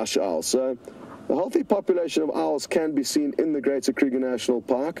and the marsh owl. So a healthy population of owls can be seen in the Greater Kruger National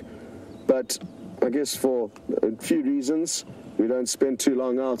Park, but I guess for a few reasons, we don't spend too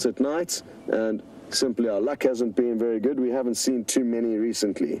long out at night, and simply our luck hasn't been very good. We haven't seen too many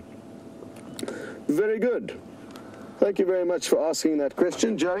recently. Very good. Thank you very much for asking that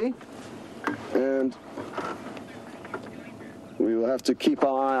question, Joey. And we will have to keep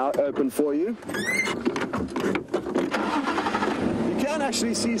our eye out open for you. You can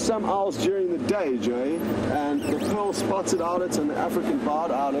actually see some owls during the day, Joey, and the pearl-spotted owlets and the African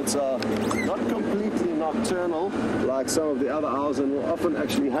barred owlets are not completely nocturnal like some of the other owls and will often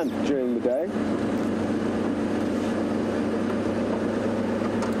actually hunt during the day.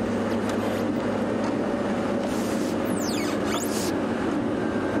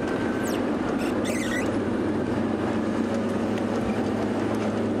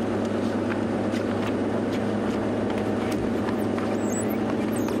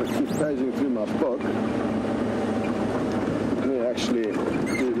 Paging through my book. Let me actually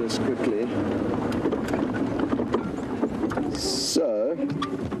do this quickly. So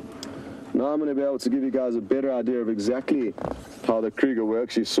now I'm going to be able to give you guys a better idea of exactly how the Kruger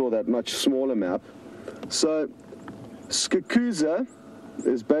works. You saw that much smaller map. So Skukuza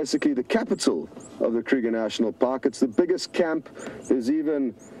is basically the capital of the Kruger National Park. It's the biggest camp. There's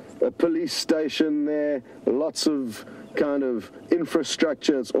even a police station there, lots of kind of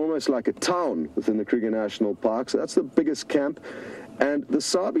infrastructure. It's almost like a town within the Kruger National Park. So that's the biggest camp. And the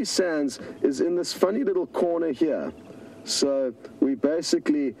Sabi Sands is in this funny little corner here. So we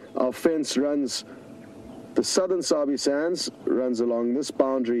basically, our fence runs, the southern Sabi Sands runs along this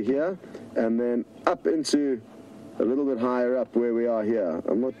boundary here and then up into a little bit higher up where we are here.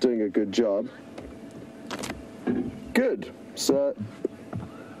 I'm not doing a good job. Good. So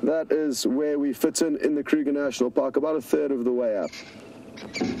that is where we fit in the Kruger National Park, about a third of the way up.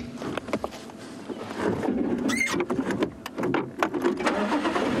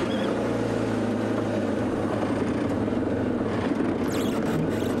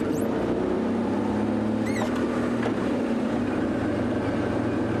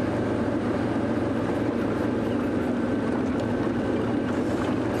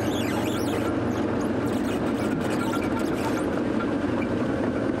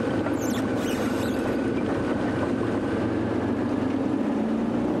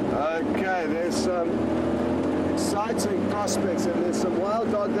 There's some exciting prospects and there's some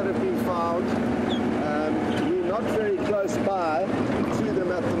wild dog that have been found. We're not very close by to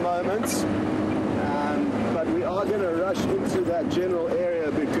them at the moment, but we are going to rush into that general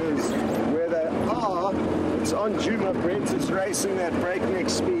area because where they are, it's on Juma. Brent is racing at breakneck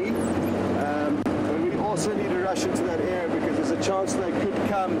speed, but we also need to rush into that area because there's a chance they could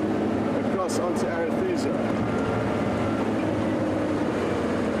come across onto Arethusa.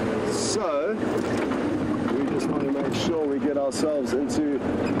 So, we just want to make sure we get ourselves into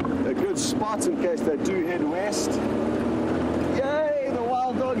a good spot in case they do head west. Yay, the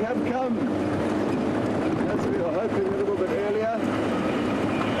wild dog have come, as we were hoping a little bit earlier.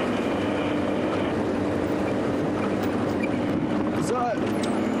 So,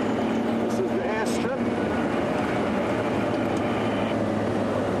 this is the airstrip.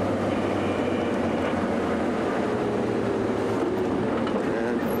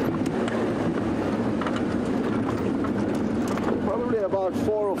 About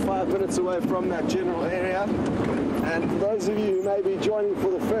 4 or 5 minutes away from that general area, And for those of you who may be joining for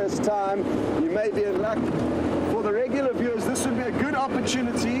the first time, you may be in luck. For the regular viewers, this would be a good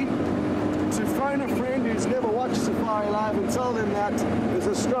opportunity to phone a friend who's never watched Safari Live and tell them that there's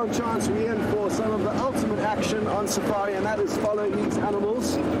a strong chance we're in for some of the ultimate action on Safari, and that is following these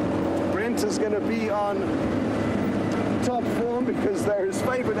animals. Brent is going to be on top form because they're his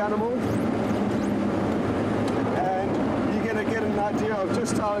favorite animal. And you're going to get an idea of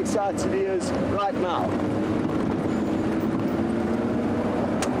just how excited he is right now.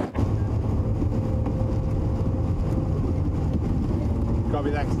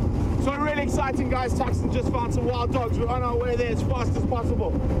 Copy, thanks. So really exciting, guys. Taxon just found some wild dogs. We're on our way there as fast as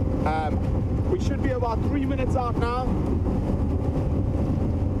possible. We should be about 3 minutes out now.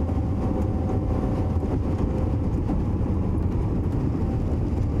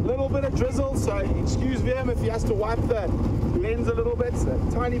 Little bit of drizzle, so excuse Liam if he has to wipe the lens a little bit. So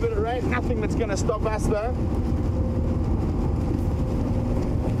a tiny bit of rain, nothing that's going to stop us though.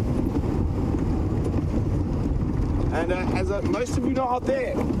 And as most of you know out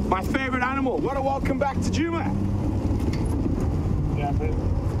there, my favorite animal. What a welcome back to Juma. Yeah, but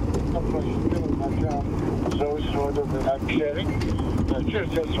those sort of that clearing.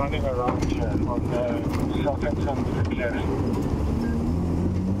 Just running around here on the south end of the clearing.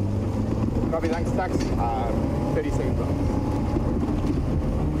 Copy, thanks, Tax. 30 seconds on.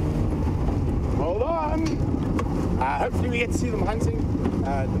 Hold on. Hopefully we get to see them hunting.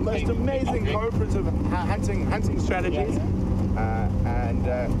 The most amazing cooperative hunting strategies and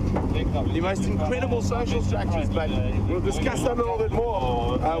the most incredible social strategies, but we'll discuss that a little bit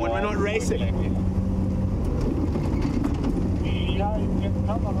more when we're not racing. Yeah, you can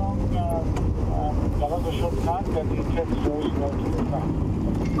come around along the shortcut and you can those to the car.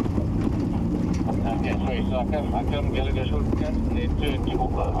 Okay, sorry, so I can get a shortcut and then turn to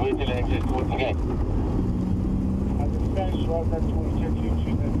wait till I exit towards the gate. And the fence was that will take you to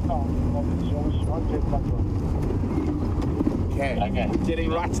the town, but it's always one take back road. Okay, we're getting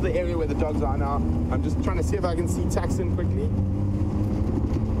right to the area where the dogs are now. I'm just trying to see if I can see Taxon quickly.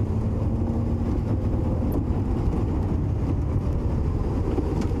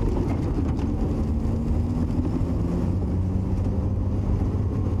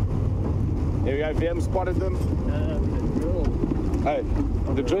 Here we go, VM spotted them.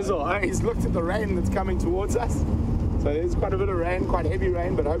 Oh, the drizzle. Oh, he's looked at the rain that's coming towards us. So there's quite a bit of rain, quite heavy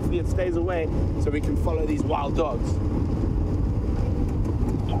rain, but hopefully it stays away so we can follow these wild dogs.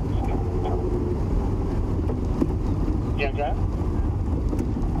 Yeah, Graham?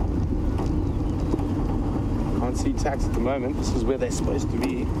 Can't see Tax at the moment. This is where they're supposed to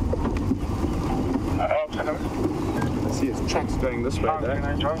be. I see his tracks going this way though.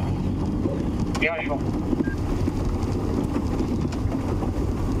 Yeah, sure.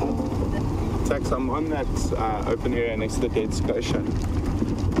 Tax, I'm on that open area next to the Dead Scotia.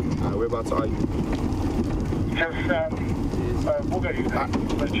 Whereabouts are you? Just Booger, you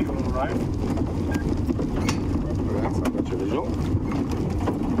can let you right. Alright, so I've got your visual.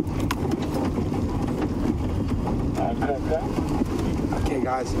 Okay,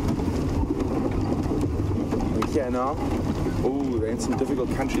 guys. We're here now. Oh, they're in some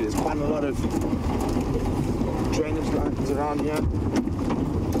difficult country. There's quite a lot of drainage lines around here.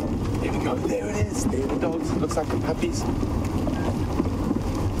 There we go. There it is. There are the dogs. It looks like the puppies.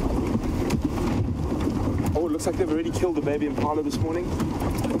 Oh, it looks like they've already killed a baby impala this morning.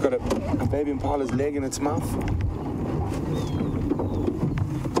 They've got a baby impala's leg in its mouth.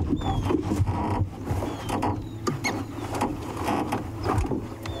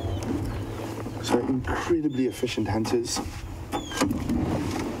 So incredibly efficient hunters.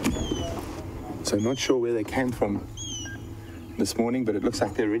 So I'm not sure where they came from this morning, but it looks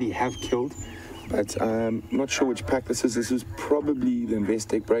like they already have killed. But I'm not sure which pack this is. This is probably the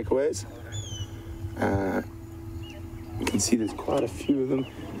Investec breakaways. You can see there's quite a few of them.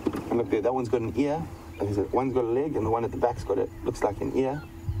 And look there, that one's got an ear. One's got a leg, and the one at the back's got looks like an ear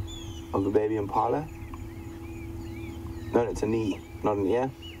of the baby impala. No, it's a knee, not an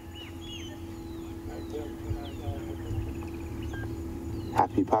ear.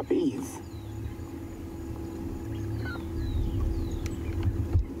 Happy puppies.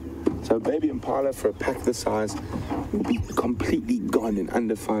 So a baby impala for a pack this size will be completely gone in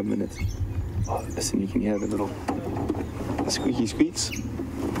under 5 minutes. Oh, listen, you can hear the little squeaky squeaks.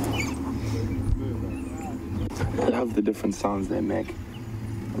 I love the different sounds they make.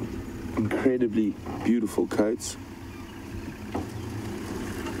 Incredibly beautiful coats.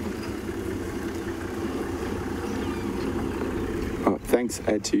 Oh, thanks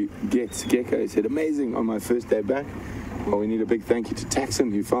to Gets Gecko. He said amazing on my first day back. Well, we need a big thank you to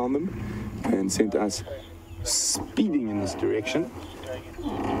Taxon who found them and sent us speeding in this direction.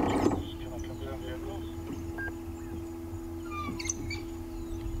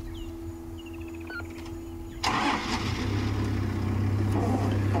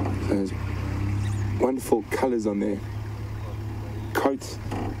 Those wonderful colours on their coats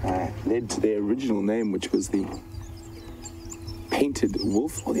led to their original name, which was the painted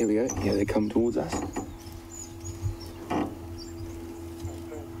wolf. Oh, there we go. Here they come towards us.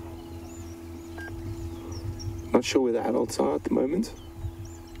 Not sure where the adults are at the moment.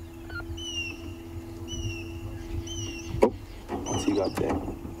 Oh, what's he got there?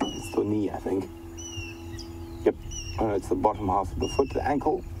 It's the knee, I think. Yep. Oh, no, it's the bottom half of the foot, the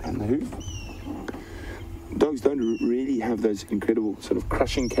ankle, and the hoof. Dogs don't really have those incredible sort of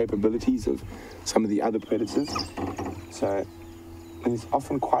crushing capabilities of some of the other predators. So there's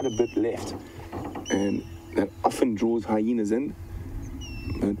often quite a bit left. And that often draws hyenas in.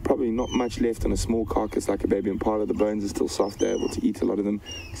 And probably not much left on a small carcass like a baby impala. The bones are still soft, they're able to eat a lot of them,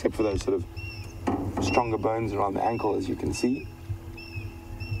 except for those sort of stronger bones around the ankle, as you can see.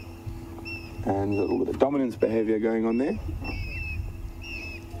 And a little bit of dominance behavior going on there.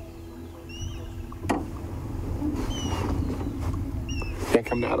 Here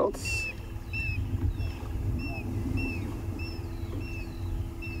come the adults.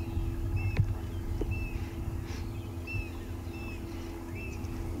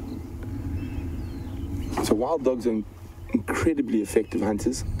 So wild dogs are incredibly effective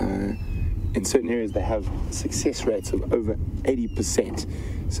hunters. In certain areas they have success rates of over 80%.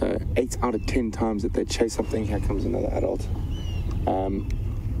 So 8 out of 10 times that they chase something, here comes another adult.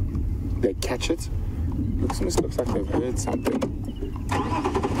 They catch it. Almost looks like they've heard something.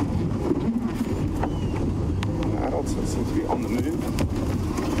 The adults seem to be on the move.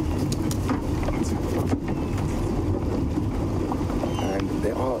 And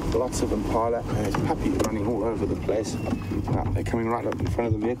there are lots of impala, and there's puppies running all over the place. Now, they're coming right up in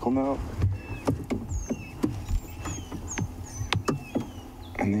front of the vehicle now.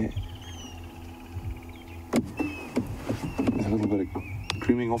 And there's a little bit of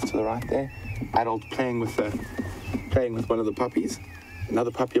grooming off to the right there. Adult playing with one of the puppies.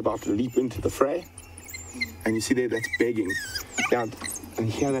 Another puppy about to leap into the fray. And you see there, that's begging. Now, and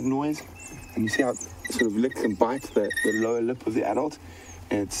you hear that noise, and you see how it sort of licks and bites the lower lip of the adult.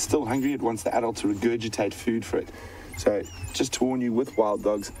 And it's still hungry. It wants the adult to regurgitate food for it. So just to warn you, with wild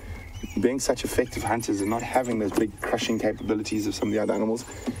dogs, being such effective hunters and not having those big crushing capabilities of some of the other animals,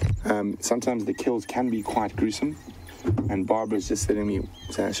 sometimes the kills can be quite gruesome. And Barbara's just telling me,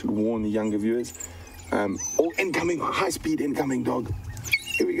 so I should warn the younger viewers. Oh, incoming, high-speed incoming dog.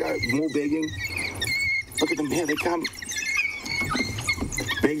 Here we go, more begging. Look at them, here they come.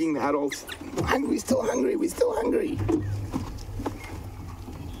 Begging the adults. Hungry, still hungry, we're still hungry.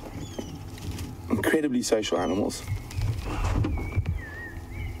 Incredibly social animals.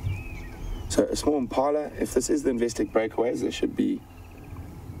 So a small impala, if this is the Investec breakaways, there should be,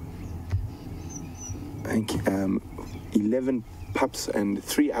 I think, 11 pups and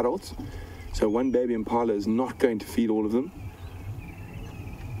 3 adults. So one baby impala is not going to feed all of them.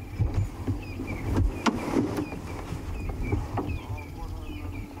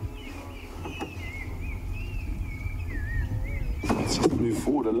 Let's just move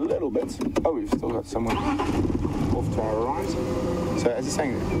forward a little bit. Oh, we've still got someone off to our right. So as I was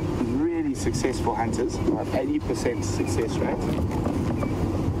saying, really successful hunters, about 80% success rate.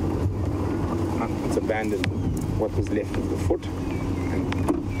 Let's abandon what was left of the foot,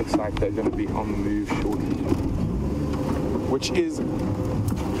 and looks like they're going to be on the move shortly, which is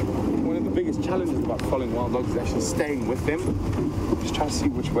one of the biggest challenges about following wild dogs, is actually staying with them. Just trying to see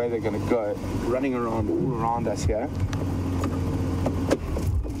which way they're going to go, running around all around us here.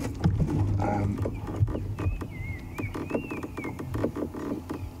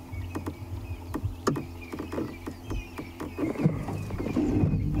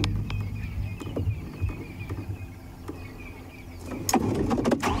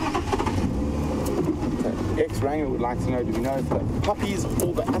 Ranger would like to know, do we know if the puppies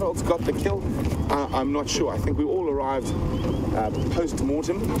or the adults got the kill? I'm not sure. I think we all arrived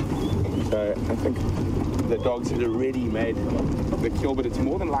post-mortem. So I think the dogs had already made the kill, but it's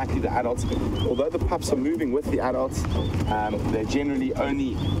more than likely the adults. Although the pups are moving with the adults, they generally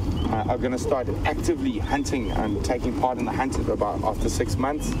only are going to start actively hunting and taking part in the hunt about after 6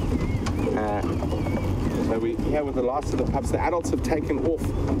 months. So we're here with the last of the pups. The adults have taken off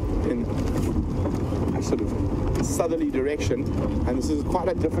in sort of southerly direction, and this is quite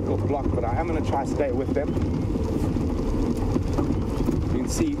a difficult block, but I am going to try to stay with them. You can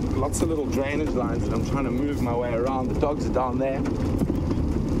see lots of little drainage lines that I'm trying to move my way around. The dogs are down there.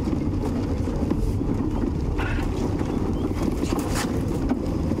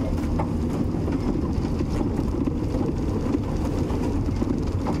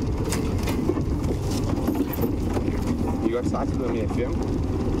 got sight of them yet, Jim?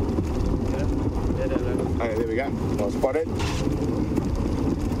 Yeah, Okay, there we go. Well spotted.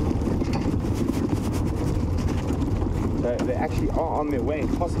 So they actually are on their way,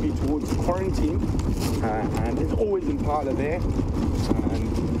 possibly towards quarantine, and there's always Impala there, and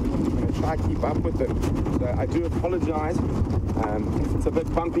I'm going to try to keep up with them. So I do apologize if it's a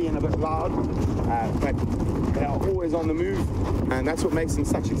bit bumpy and a bit loud, but they are always on the move, and that's what makes them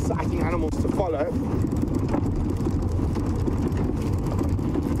such exciting animals to follow.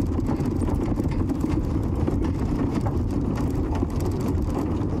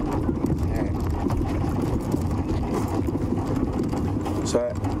 So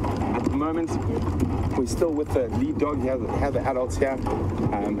at the moment, we're still with the lead dog. You have the adults here.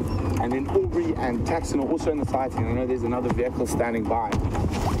 And then Aubrey and Taxon are also in the sighting. I know there's another vehicle standing by.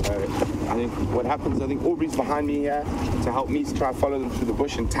 So I think what happens, I think Aubrey's behind me here to help me try to follow them through the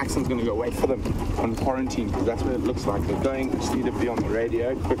bush, and Taxon's going to go wait for them on quarantine, because that's what it looks like. They're going. Just need to be on the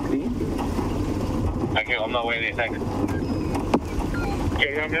radio quickly. Thank you, I'm not waiting, thanks.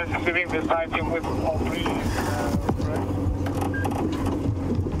 Okay, I'm just sitting beside him with Aubrey.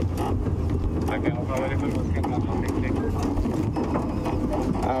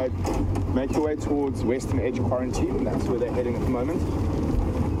 Make your way towards Western Edge Quarantine. That's where they're heading at the moment.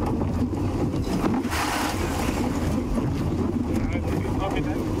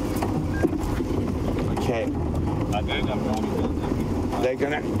 Okay. They're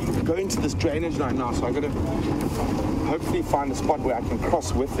gonna go into this drainage line now, so I gotta hopefully find a spot where I can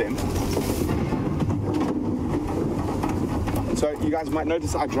cross with them. So you guys might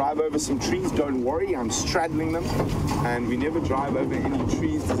notice I drive over some trees. Don't worry, I'm straddling them, and we never drive over any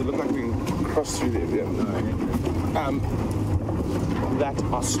trees. Does it look like we can cross through there? Yeah. That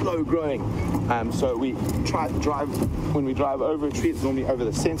are slow growing. So we try to drive, when we drive over a tree, it's normally over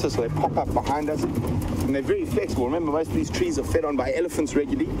the center, so they pop up behind us, and they're very flexible. Remember, most of these trees are fed on by elephants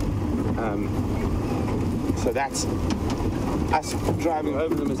regularly. So that's us driving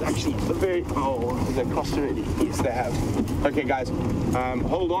over them is actually a very, they crossed already. Yes, they have. Okay, guys,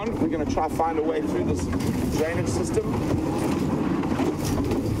 hold on. We're going to try to find a way through this drainage system.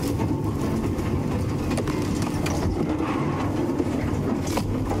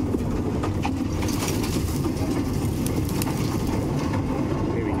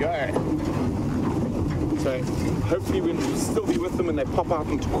 Here we go. So hopefully we'll still be with them when they pop out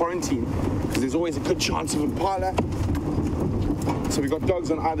into quarantine, because there's always a good chance of Impala. So we've got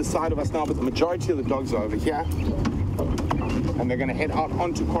dogs on either side of us now, but the majority of the dogs are over here. And they're going to head out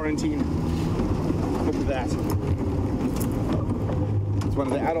onto quarantine. Look at that. It's one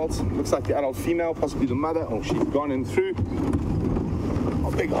of the adults. Looks like the adult female, possibly the mother. Oh, she's gone in through.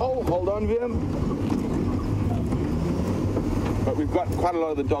 Oh, big hole. Hold on, Vim. But we've got quite a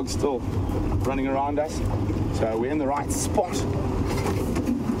lot of the dogs still running around us. So we're in the right spot.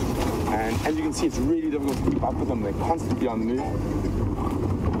 And as you can see, it's really difficult to keep up with them. They're constantly on the move.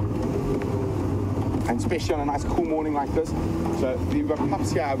 And especially on a nice cool morning like this. So you've got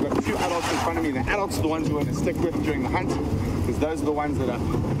pups here. I've got two adults in front of me. The adults are the ones we're going to stick with during the hunt, because those are the ones that are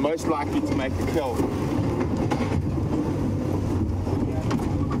most likely to make the kill.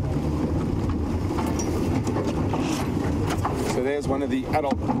 So there's one of the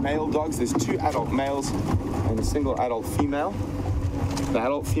adult male dogs. There's two adult males and a single adult female. The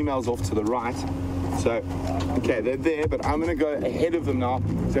adult female's off to the right. So, okay, they're there, but I'm going to go ahead of them now.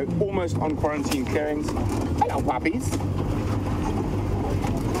 So almost on quarantine clearings. Hello, puppies.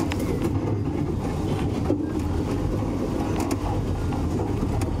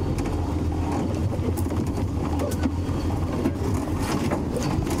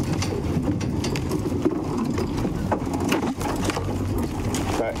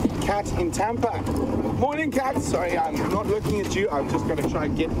 So, Cat in Tampa. Morning, Cat. Sorry, I'm not looking at you. I'm just going to try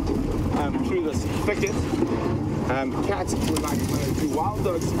and get through this thicket. Cats would like to know, do wild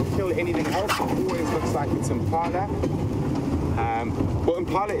dogs kill anything else? It always looks like it's Impala. Well,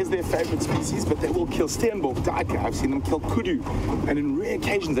 Impala is their favorite species, but they will kill Steenbok, Duiker. I've seen them kill kudu, and in rare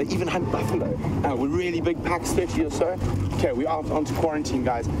occasions they even hunt buffalo. With really big packs, 30 or so. Okay, we are onto quarantine,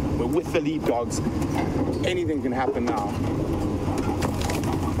 guys. We're with the lead dogs. Anything can happen now.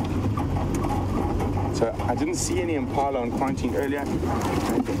 So I didn't see any Impala on quarantine earlier.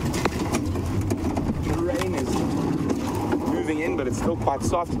 The rain is moving in, but it's still quite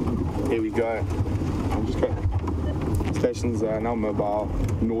soft. Here we go. I'm just going. Stations are now mobile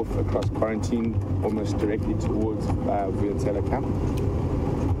north across quarantine, almost directly towards Vuatela camp.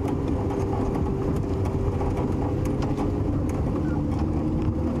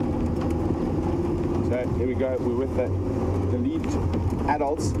 So here we go. We're with the lead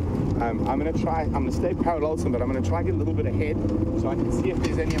adults. I'm gonna stay parallel to them, but I'm gonna try to get a little bit ahead so I can see if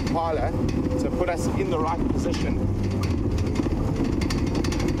there's any impala to put us in the right position.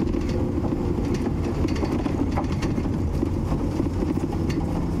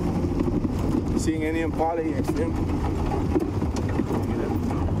 Seeing any impala yet, Jim?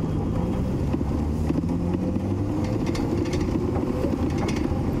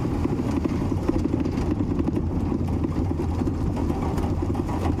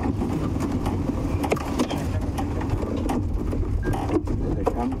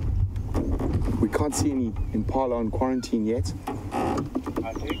 Can't see any impala on quarantine yet,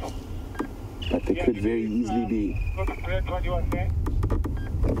 but they could very easily be.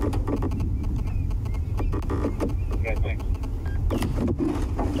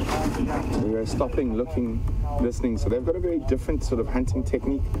 We're stopping, looking, listening. So they've got a very different sort of hunting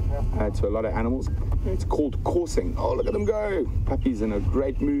technique to a lot of animals. It's called coursing. Oh, look at them go! Puppy's in a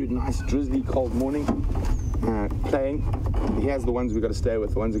great mood, nice drizzly cold morning, playing. Here's the ones we've got to stay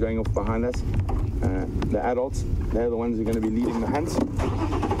with, the ones who are going off behind us. The adults, they're the ones who are going to be leading the hunt.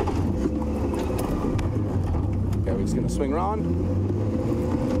 Okay, we're just going to swing around.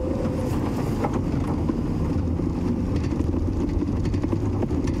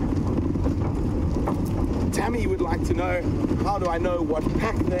 Tammy would like to know, how do I know what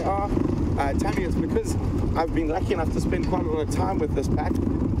pack they are? Tammy, it's because I've been lucky enough to spend quite a lot of time with this pack.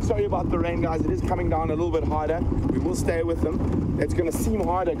 Sorry about the rain, guys. It is coming down a little bit harder. We will stay with them. It's going to seem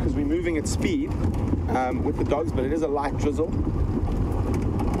harder because we're moving at speed with the dogs, but it is a light drizzle.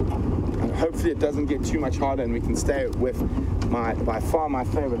 And hopefully it doesn't get too much harder and we can stay with by far my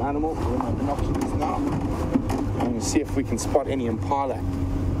favorite animal. We're in my binoculars now. I'm going to see if we can spot any impala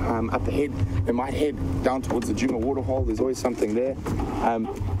up ahead. They might head down towards the Juma waterhole. There's always something there.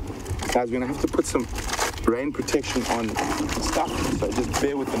 Guys, we're going to have to put some rain protection on stuff, so just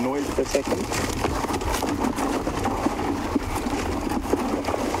bear with the noise for a second.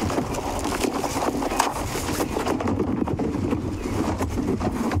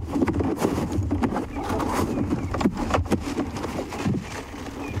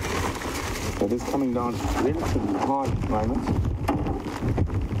 So it is coming down relatively hard at the moment.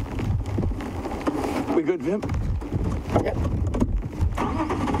 We good, Vim? Okay.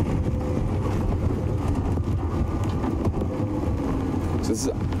 This is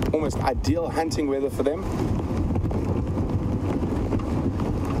almost ideal hunting weather for them.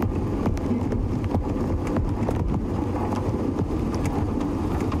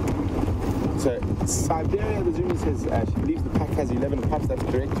 So Siberia, the Zulu says she believes the pack has 11 pups. That's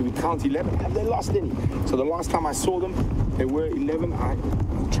correct. Do we count 11? Have they lost any? So the last time I saw them, there were 11. I'll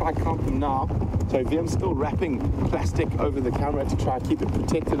try to count them now. So I'm still wrapping plastic over the camera to try to keep it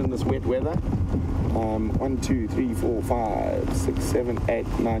protected in this wet weather. 1, 2, 3, 4, 5, 6, 7,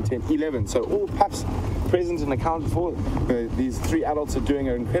 8, 9, 10, 11. So all pups present and accounted for. These 3 adults are doing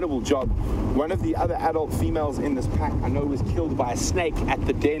an incredible job. One of the other adult females in this pack I know was killed by a snake at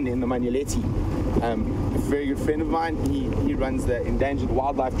the den in the Manuleti. A very good friend of mine. He runs the Endangered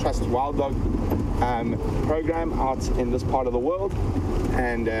Wildlife Trust Wild Dog program out in this part of the world,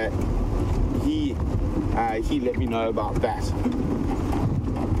 and he let me know about that.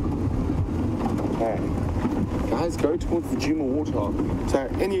 Guys, go towards the Juma waterhole. So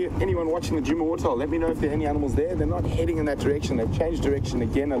anyone watching the Juma waterhole, let me know if there are any animals there. They're not heading in that direction. They've changed direction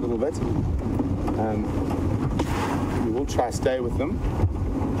again a little bit. We will try to stay with them.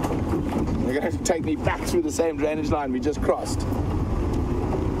 They're going to take me back through the same drainage line we just crossed. Yeah,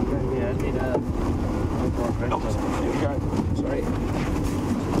 I need a... Oh, here we go. Sorry.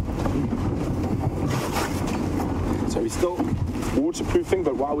 So we're still waterproofing,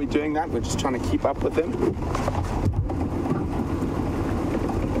 but while we're doing that, we're just trying to keep up with them.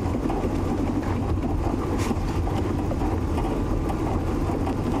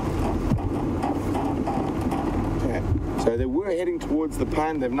 Okay, so they were heading towards the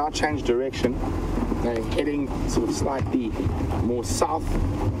pan. They've now changed direction. They're heading sort of slightly more south,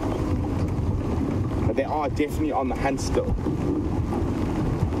 but they are definitely on the hunt still.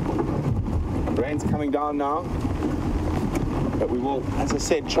 Rain's coming down now. But we will, as I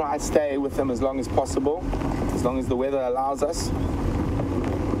said, try to stay with them as long as possible, as long as the weather allows us.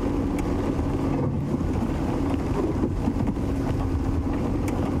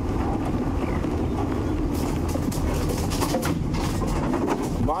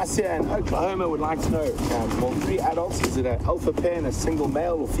 Marcia in Oklahoma would like to know, well, 3 adults, is it an alpha pair and a single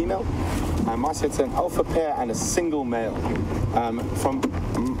male or female? Marcia, it's an alpha pair and a single male. From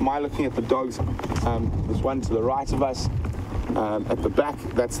my looking at the dogs, there's one to the right of us. At the back,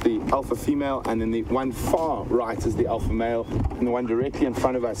 that's the alpha female, and then the one far right is the alpha male, and the one directly in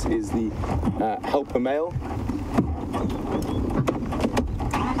front of us is the helper male.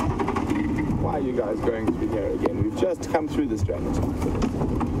 Why are you guys going through here again? We've just come through this drainage.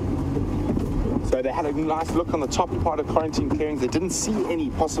 So they had a nice look on the top part of quarantine clearings. They didn't see any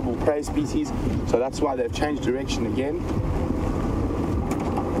possible prey species, so that's why they've changed direction again.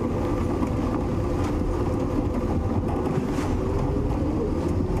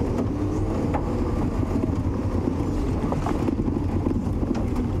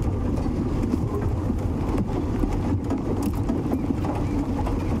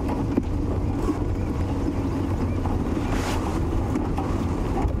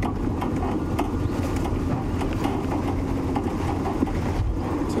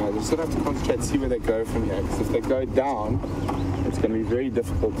 Just gonna have to concentrate and see where they go from here, because if they go down, it's going to be very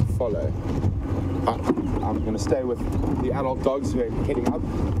difficult to follow. I'm going to stay with the adult dogs who are heading up.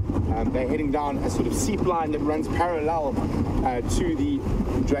 They're heading down a sort of seep line that runs parallel to the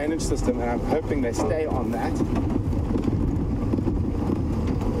drainage system, and I'm hoping they stay on that.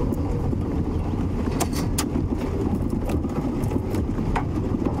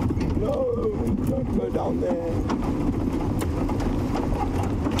 No, don't go down there.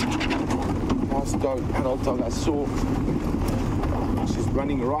 Dog, adult dog I saw, she's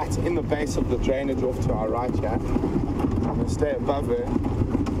running right in the base of the drainage off to our right here. I'm going to stay above her.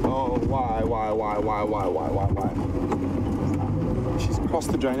 Oh, why? She's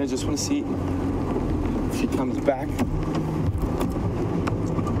crossed the drainage. Just want to see if she comes back.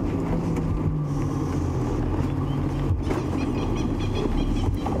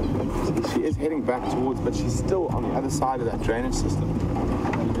 She is heading back towards, but she's still on the other side of that drainage system.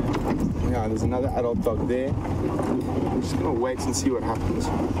 Yeah, there's another adult dog there. I'm just going to wait and see what happens.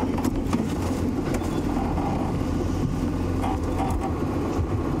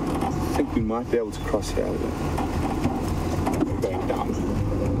 I think we might be able to cross here. We're going down.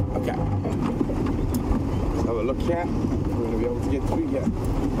 Okay. Let's have a look here. We're going to be able to get through here.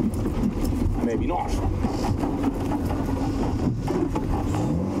 Maybe not.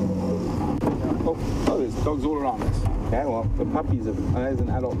 Oh, there's dogs all around us. Okay, well, the puppies are, there's an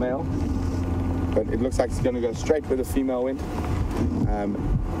adult male, but it looks like it's going to go straight where the female went. Are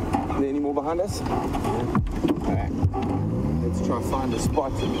there any more behind us? Okay. Let's try and find a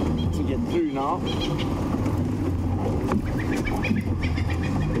spot to get through now.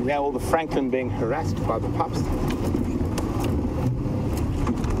 And we have all the Franklin being harassed by the pups.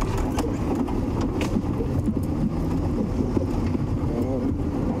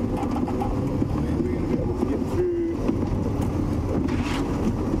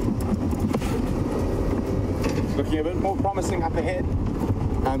 Looking a bit more promising up ahead.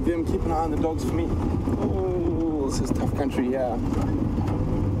 Them keep an eye on the dogs for me. Oh, this is tough country here.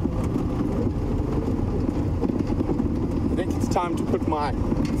 I think it's time to put my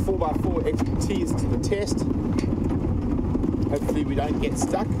 4x4 expertise to the test. Hopefully we don't get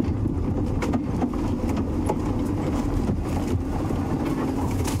stuck.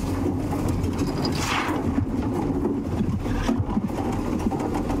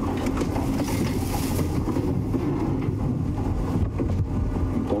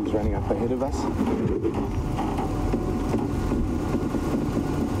 Running up ahead of us.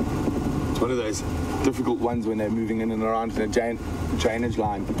 It's one of those difficult ones when they're moving in and around in a drainage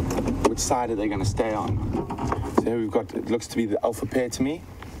line. Which side are they going to stay on? So here we've got, it looks to be the alpha pair to me,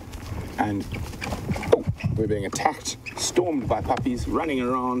 and we're being attacked, stormed by puppies, running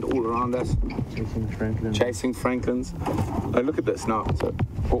around all around us. Chasing Franklins. Oh, look at this now. So,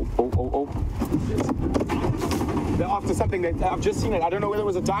 they're after something that I've just seen it. I don't know whether it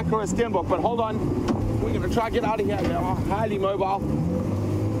was a duck or a steenbok, but hold on. We're going to try to get out of here. They are highly mobile.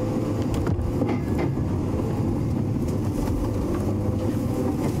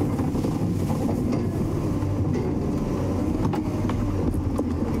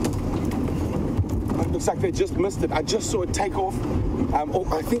 It looks like they just missed it. I just saw it take off.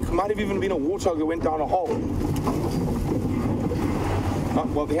 I think it might have even been a warthog that went down a hole.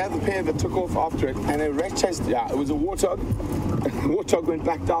 Well, they had the pair that took off after it, and they race chased. Yeah, it was a warthog. The warthog went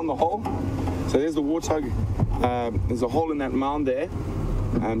back down the hole. So there's the warthog. There's a hole in that mound there.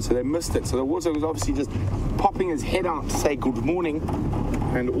 So they missed it. So the warthog was obviously just popping his head out to say good morning,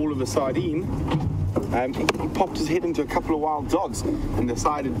 and all of a sardine, he popped his head into a couple of wild dogs and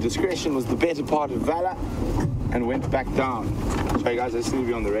decided discretion was the better part of valor and went back down. So guys, let's leave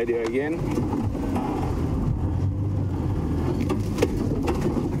you on the radio again.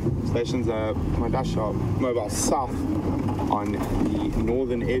 Stations my dash are mobile south on the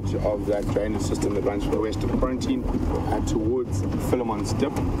northern edge of that drainage system that runs from the west of Quarantine towards Philemon's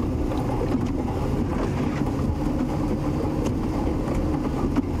Dip.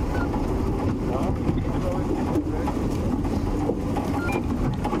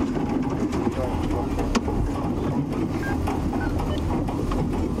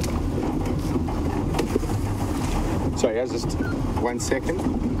 Sorry, guys, just 1 second.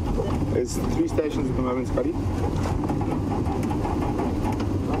 There's 3 stations at the moment, Scotty.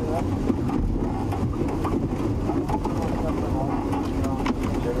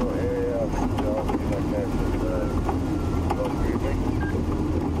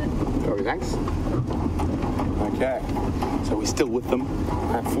 Okay, thanks. Okay, so we're still with them.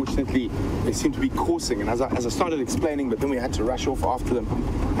 Fortunately, they seem to be coursing, and as I started explaining, but then we had to rush off after them.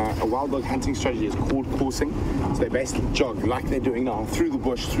 A wild dog hunting strategy is called coursing. So they basically jog like they're doing now, through the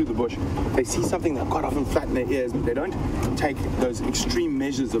bush. They see something, they'll quite often flatten their ears, but they don't take those extreme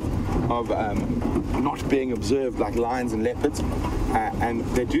measures of not being observed like lions and leopards. And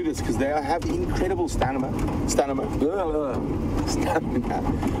they do this because they have incredible stamina,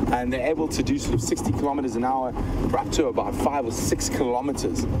 and they're able to do sort of 60 kilometers an hour for up to about 5 or 6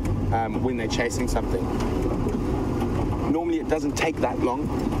 kilometers when they're chasing something. Normally it doesn't take that long,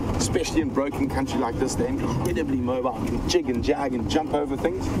 especially in broken country like this. They're incredibly mobile, can jig and jag and jump over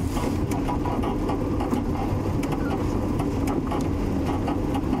things.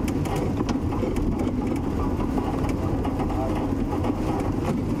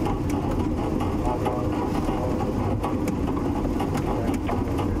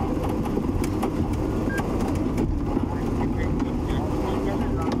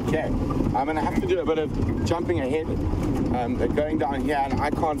 Okay, I'm going to have to do a bit of jumping ahead. They're going down here and I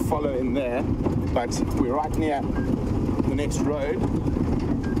can't follow in there, but we're right near the next road.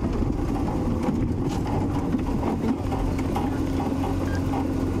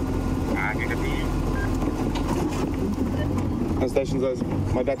 The stations those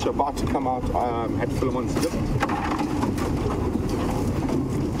my Dutch are about to come out at Philemon's Dip.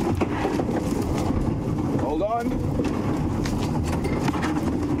 Hold on.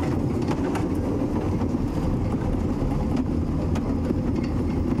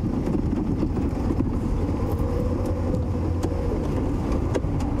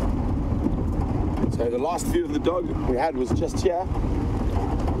 So the last view of the dog we had was just here.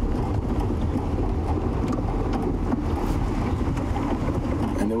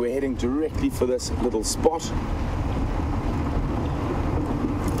 And then we're heading directly for this little spot.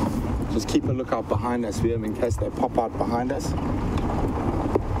 Just keep a lookout behind us for them in case they pop out behind us.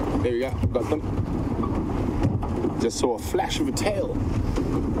 There we go, got them. Just saw a flash of a tail.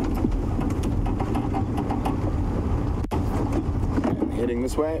 And heading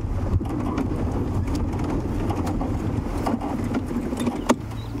this way.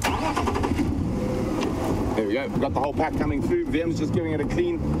 There we go, we've got the whole pack coming through. VM's just giving it a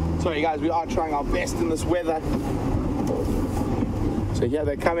clean. Sorry guys, we are trying our best in this weather. So here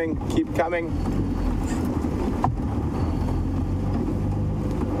they're coming, keep coming.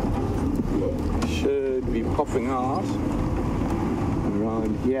 Should be popping out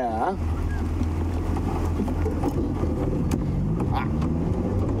around here.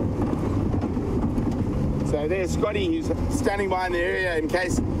 So there's Scotty, who's standing by in the area in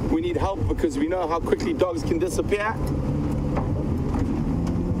case we need help, because we know how quickly dogs can disappear.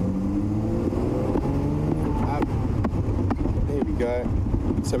 There we go.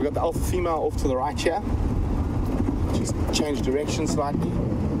 So we've got the alpha female off to the right here. Just change direction slightly.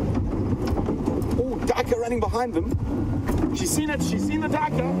 Oh, Dyker running behind them. She's seen it, she's seen the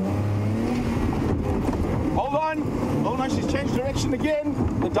Dyker. Hold on, she's changed direction again.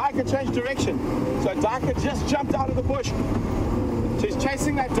 The Dyker changed direction. So Dyker just jumped out of the bush. She's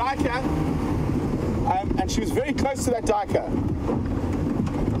chasing that Dyker, and she was very close to that Dyker.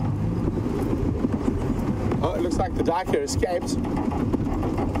 Oh, it looks like the Dyker escaped.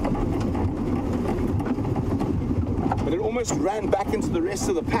 But it almost ran back into the rest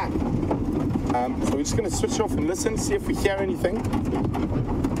of the pack. So we're just going to switch off and listen, see if we hear anything.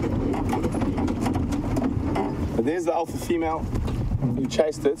 But there's the alpha female who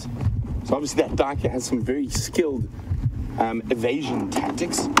chased it. So obviously that Dyker has some very skilled evasion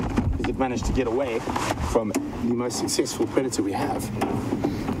tactics, because it managed to get away from the most successful predator we have.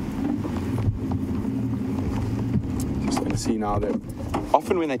 Just going to see now that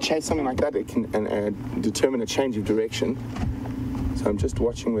often when they chase something like that, it can determine a change of direction. So I'm just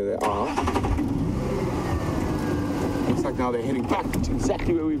watching where they are. Looks like now they're heading back to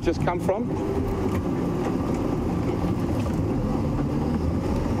exactly where we've just come from.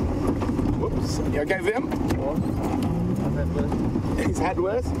 Whoops. You okay, Vim? He's had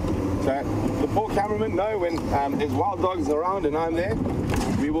worse. So the poor cameramen know when there's wild dogs around and I'm there,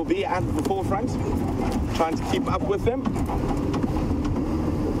 we will be at the forefront, trying to keep up with them.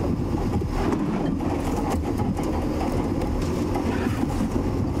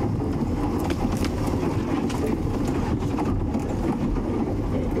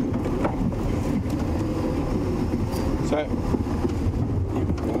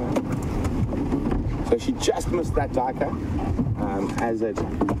 So she just missed that duiker as it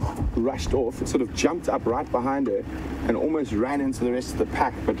rushed off. It sort of jumped up right behind her and almost ran into the rest of the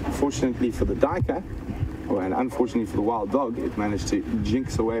pack. But fortunately for the duiker, and unfortunately for the wild dog, it managed to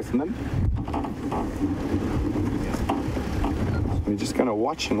jinx away from them. So we're just going to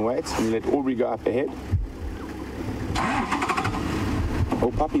watch and wait and let Aubrey go up ahead.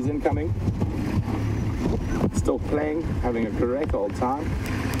 Oh, puppy's incoming. Still playing, having a great old time.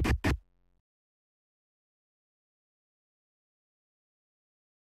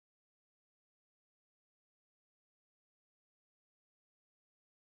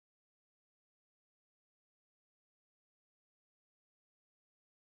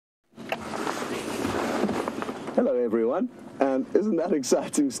 Hello everyone, isn't that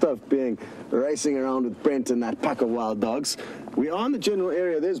exciting stuff, being racing around with Brent and that pack of wild dogs? We are in the general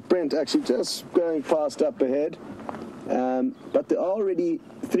area. There's Brent actually just going past up ahead, but there are already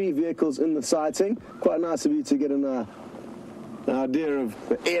 3 vehicles in the sighting. Quite nice of you to get an idea of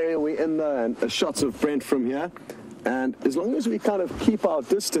the area we're in there and shots of Brent from here. And as long as we kind of keep our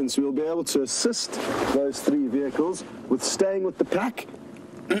distance, we'll be able to assist those 3 vehicles with staying with the pack.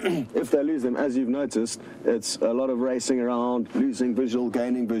 If they lose them, as you've noticed, it's a lot of racing around, losing visual,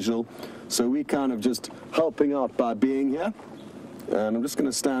 gaining visual. So we're kind of just helping out by being here. And I'm just going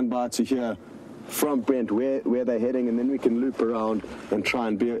to stand by to hear from Brent where they're heading, and then we can loop around and try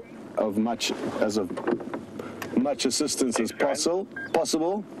and be of much assistance as possible.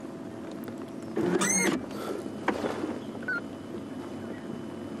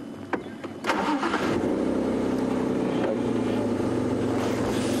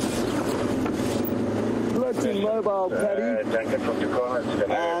 Mobile Paddy,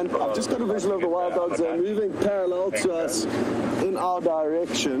 and I've just got a visual of the wild dogs. They're moving parallel to us in our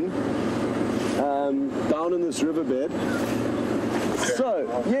direction, down in this riverbed.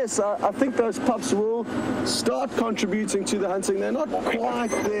 So yes, I think those pups will start contributing to the hunting. They're not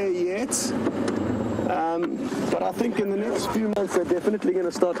quite there yet, but I think in the next few months they're definitely going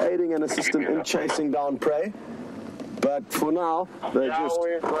to start aiding and assisting in chasing down prey. But for now, they're just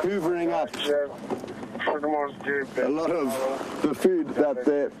hoovering up a lot of the food that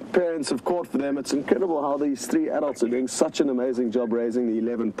their parents have caught for them. It's incredible how these 3 adults are doing such an amazing job raising the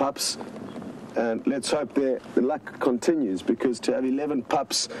 11 pups. And let's hope their luck continues, because to have 11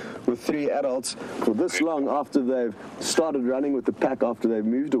 pups with 3 adults for this long after they've started running with the pack, after they've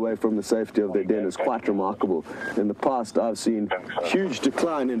moved away from the safety of their den, is quite remarkable. In the past, I've seen huge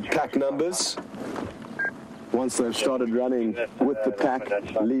decline in pack numbers. Once they've started running with the pack,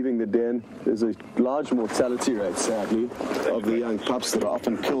 leaving the den, there's a large mortality rate, sadly, of the young pups that are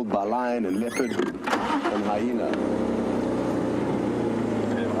often killed by lion and leopard and hyena.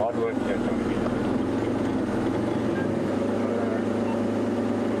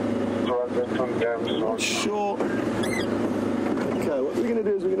 Not sure. Okay, what we're going to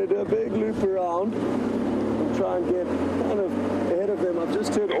do is we're going to do a big loop around and try and get kind of ahead of them. I've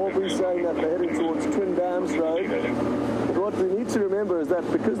just heard Aubrey saying that they're heading towards Twin Dams Road. But what we need to remember is that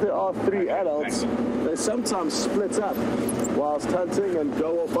because there are 3 adults, they sometimes split up whilst hunting and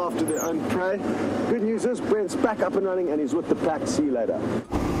go off after their own prey. Good news is Brent's back up and running and he's with the pack. See you later.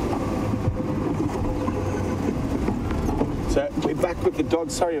 So we're back with the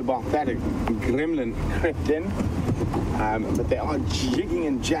dogs. Sorry about that. A gremlin crept in. But they are jigging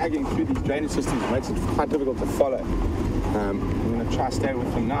and jagging through these drainage systems. It makes it quite difficult to follow. I'm going to try to stay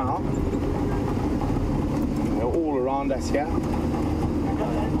with them now. They're all around us here.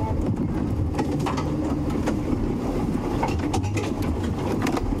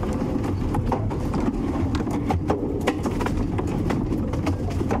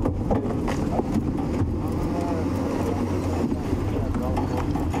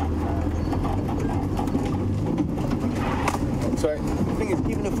 So the thing is,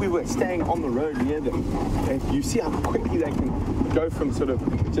 even if we were staying on the road near them, you see how quickly they can go from sort of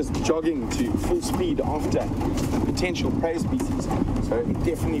just jogging to full speed after potential prey species. So it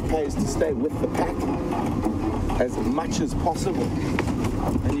definitely pays to stay with the pack as much as possible.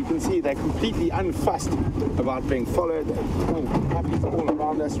 And you can see they're completely unfussed about being followed. Puppies all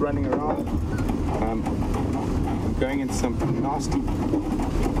around us, running around. Going into some nasty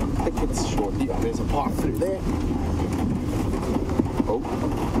thickets shortly. Oh, there's a path through there. Oh,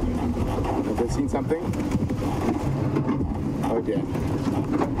 have they seen something? Oh dear.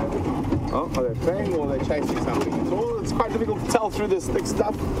 Oh, are they playing or are they chasing something? It's quite difficult to tell through this thick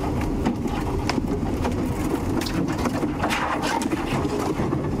stuff.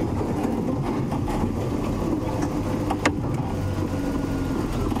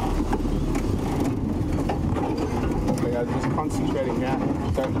 Just concentrating here.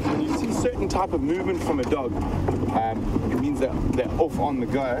 So when you see certain type of movement from a dog, it means that they're off on the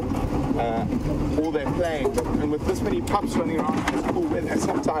go, or they're playing. And with this many pups running around in this cool weather,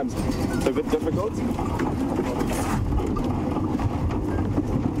 sometimes it's a bit difficult.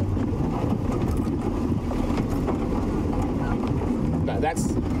 No,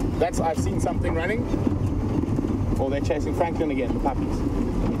 that's I've seen something running, or they're chasing Franklin again, the puppies.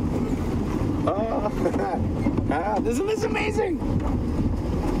 Oh, isn't this amazing?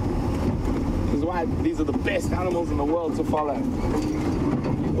 This is why these are the best animals in the world to follow.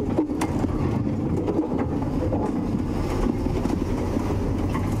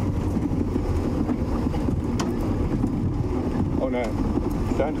 Oh no,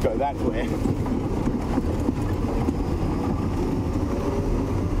 don't go that way.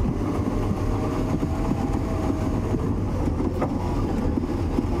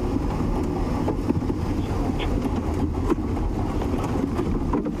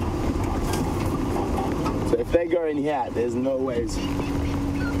 They go in here, there's no ways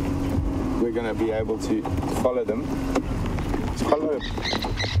we're going to be able to follow them.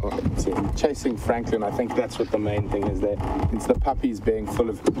 Chasing Franklin, I think that's what the main thing is there. It's the puppies being full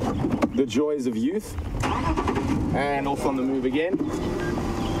of the joys of youth. And off on the move again.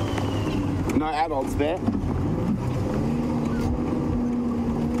 No adults there.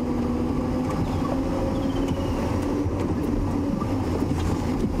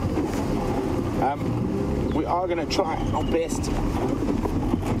 We are going to try our best.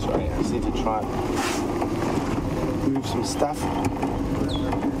 Sorry, I just need to try and move some stuff.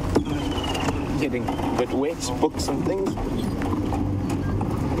 Getting a bit wet, books and things.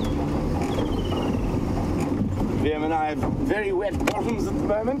 Liam and I have very wet bottoms at the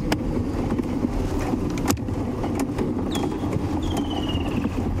moment.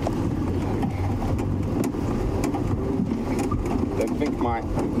 I think my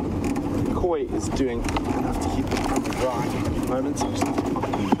koi is doing enough to keep it dry at the moment, so I just need to pop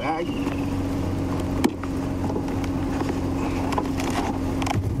it in the bag.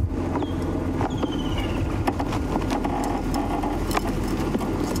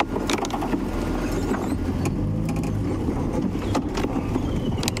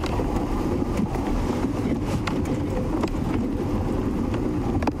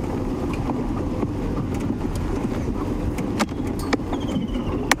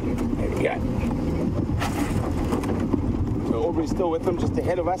 Still with them just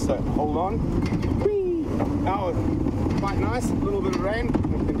ahead of us, so hold on. Whee! Now, quite nice, a little bit of rain.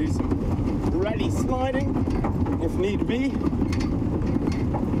 We can do some rally sliding if need be.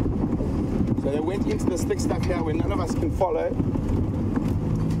 So they went into this thick stuff here where none of us can follow.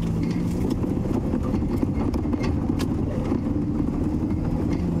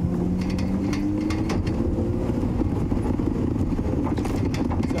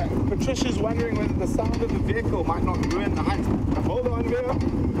 Patricia's wondering whether the sound of the vehicle might not ruin the hunt. Hold on, Vera.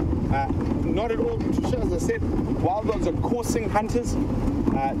 Not at all, Patricia. As I said, wild dogs are coursing hunters.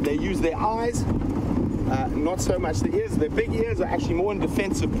 They use their eyes, not so much the ears. Their big ears are actually more in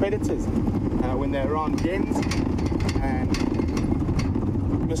defense of predators when they're around dens. And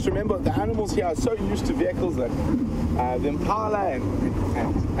you must remember, the animals here are so used to vehicles that the impala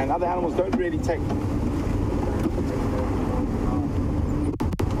and other animals don't really take.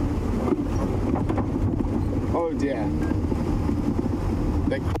 Oh dear.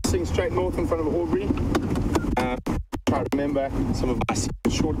 They're crossing straight north in front of Aubrey. Try to remember some of my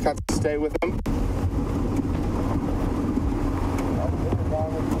shortcuts to stay with them.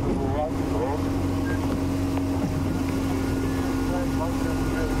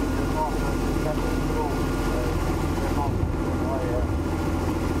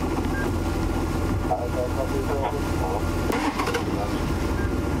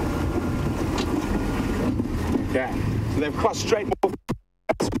 Okay, so they've crossed straight north.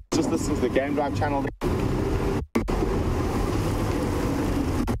 Just listen to the Game Drive channel.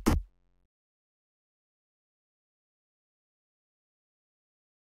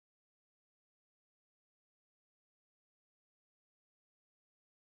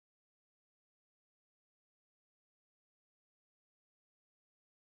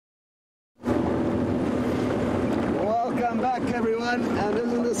 Welcome back, everyone, and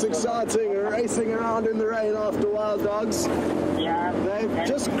isn't this exciting racing around in the rain after wild dogs. They've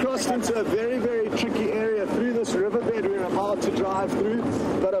just crossed into a very, very tricky area through this riverbed we're about to drive through,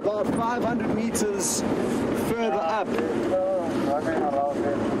 but about 500 meters further up.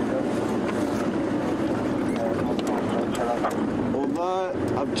 Although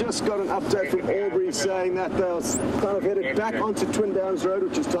I've just got an update from Albury saying that they're kind of headed back onto Twin Downs Road,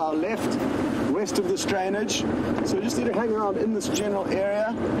 which is to our left, west of this drainage. So we just need to hang around in this general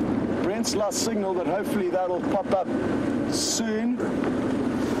area. Brent's lost signal, but hopefully that'll pop up soon.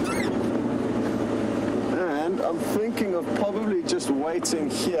 And I'm thinking of probably just waiting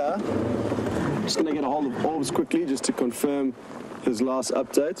here. I'm just going to get a hold of Orbs quickly just to confirm his last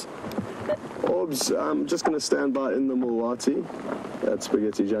update. Orbs, I'm just going to stand by in the Mulwati at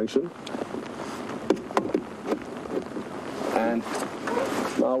Spaghetti Junction. And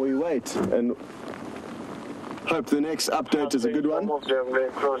now we wait and hope the next update is a good one. Some of them very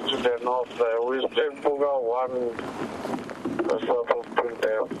close to the north. We still Puga one sort of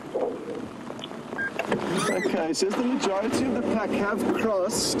there. Okay, says the majority of the pack have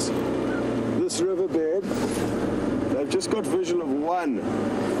crossed this riverbed. They've just got visual of one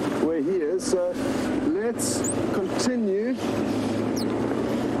where he is. So let's continue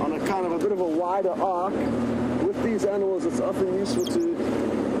on a kind of a bit of a wider arc. With these animals, it's often useful to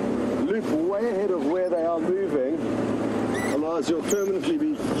loop way ahead of where they are moving. Otherwise, you'll permanently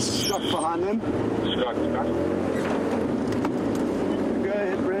be stuck behind them. Stuck. Go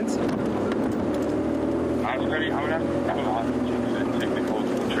ahead, Brent. I'm ready. I'm going to have a lot of technical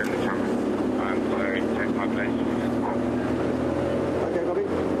turn the camera. I'm going to take my place. Okay, copy.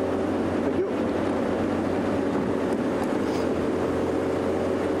 Thank you.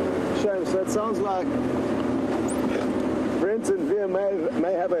 Shame, so it sounds like Brent and Veer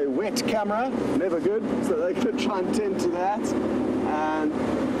may have a wet camera, never good, so they're going to try and tend to that. And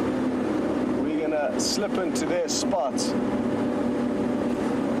we're going to slip into their spot.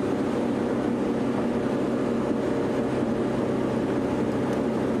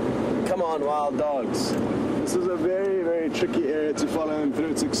 Come on, wild dogs. This is a very, very tricky area to follow them through.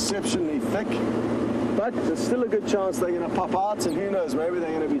 It's exceptionally thick, but there's still a good chance they're going to pop out, and who knows, maybe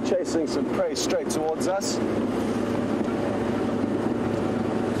they're going to be chasing some prey straight towards us.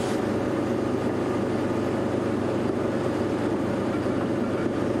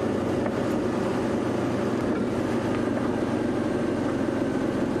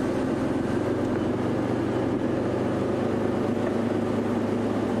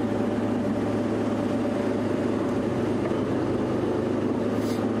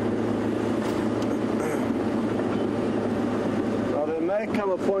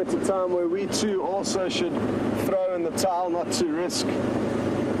 Come a point in time where we too also should throw in the towel, not to risk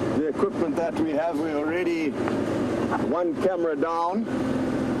the equipment that we have. We're already one camera down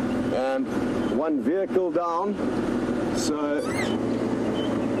and one vehicle down, so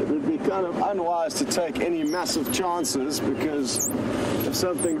it would be kind of unwise to take any massive chances, because if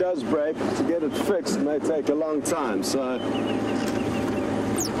something does break, to get it fixed may take a long time. So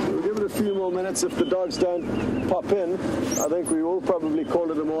we'll give it a few more minutes. If the dogs don't pop in, I think we will probably call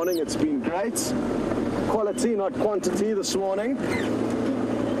it a morning. It's been great. Quality, not quantity, this morning.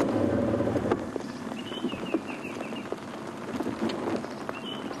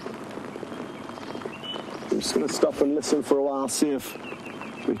 I'm just going to stop and listen for a while, see if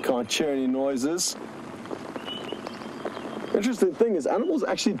we can't hear any noises. Interesting thing is, animals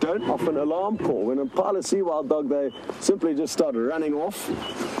actually don't often alarm call. When impala see wild dog, they simply just start running off,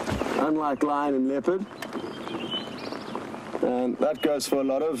 unlike lion and leopard. And that goes for a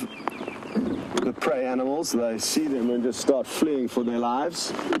lot of the prey animals. They see them and just start fleeing for their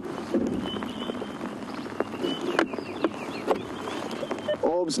lives.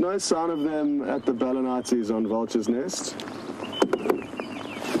 Orbs, no sign of them at the Balanatis on Vulture's Nest.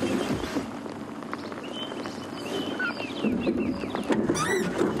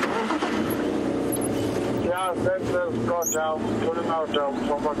 Yeah, that's got down, put him out down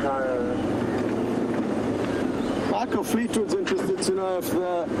from a car. Michael Fleetwood's interested to know if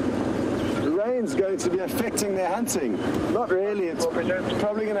the rain's going to be affecting their hunting. Not really. It's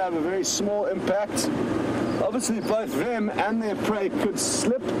probably going to have a very small impact. Obviously, both them and their prey could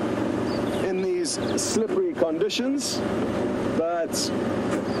slip in these slippery conditions, but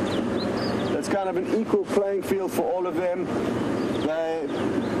it's kind of an equal playing field for all of them. They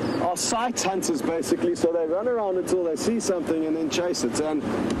are sight hunters, basically, so they run around until they see something and then chase it. And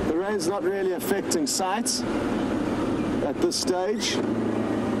the rain's not really affecting sight at this stage,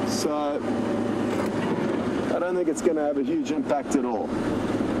 so I don't think it's going to have a huge impact at all.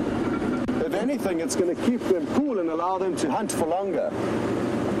 If anything, it's going to keep them cool and allow them to hunt for longer.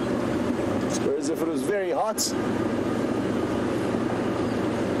 Whereas if it was very hot,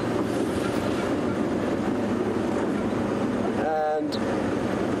 and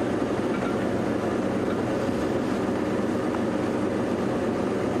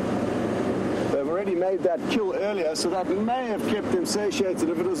they've already made that kill earlier, so that may have kept them satiated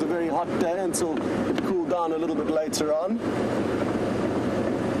if it was a very hot day until it cooled down a little bit later on.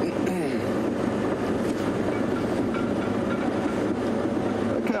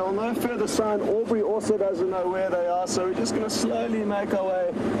 Okay, well, no further sign. Aubrey also doesn't know where they are, so we're just going to slowly make our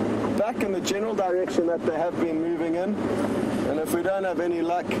way back in the general direction that they have been moving in. And if we don't have any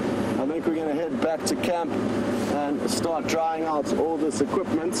luck, I think we're going to head back to camp and start drying out all this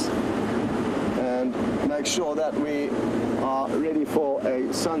equipment and make sure that we are ready for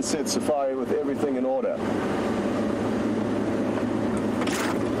a sunset safari with everything in order.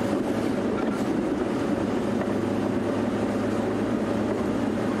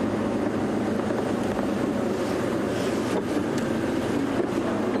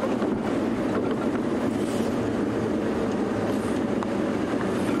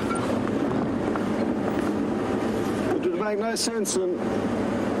 Make no sense in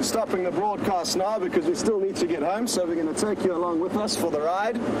stopping the broadcast now because we still need to get home, so we're going to take you along with us for the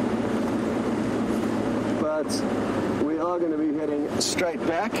ride, but we are going to be heading straight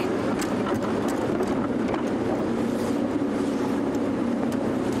back.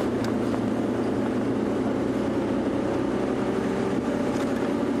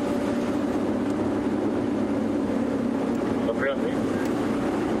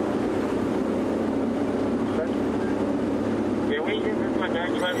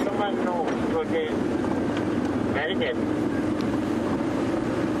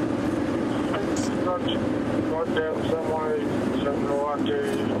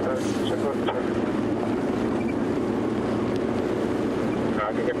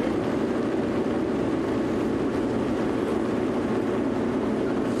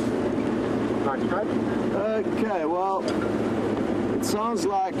 Okay, well, it sounds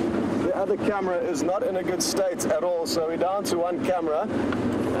like the other camera is not in a good state at all, so we're down to one camera,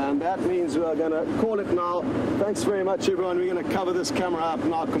 and that means we are going to call it now. Thanks very much, everyone. We're going to cover this camera up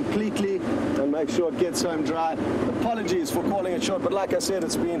now completely and make sure it gets home dry. Apologies for calling it short, but like I said,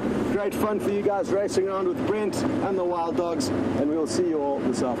 it's been great fun for you guys racing around with Brent and the Wild Dogs, and we'll see you all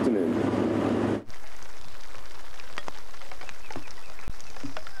this afternoon.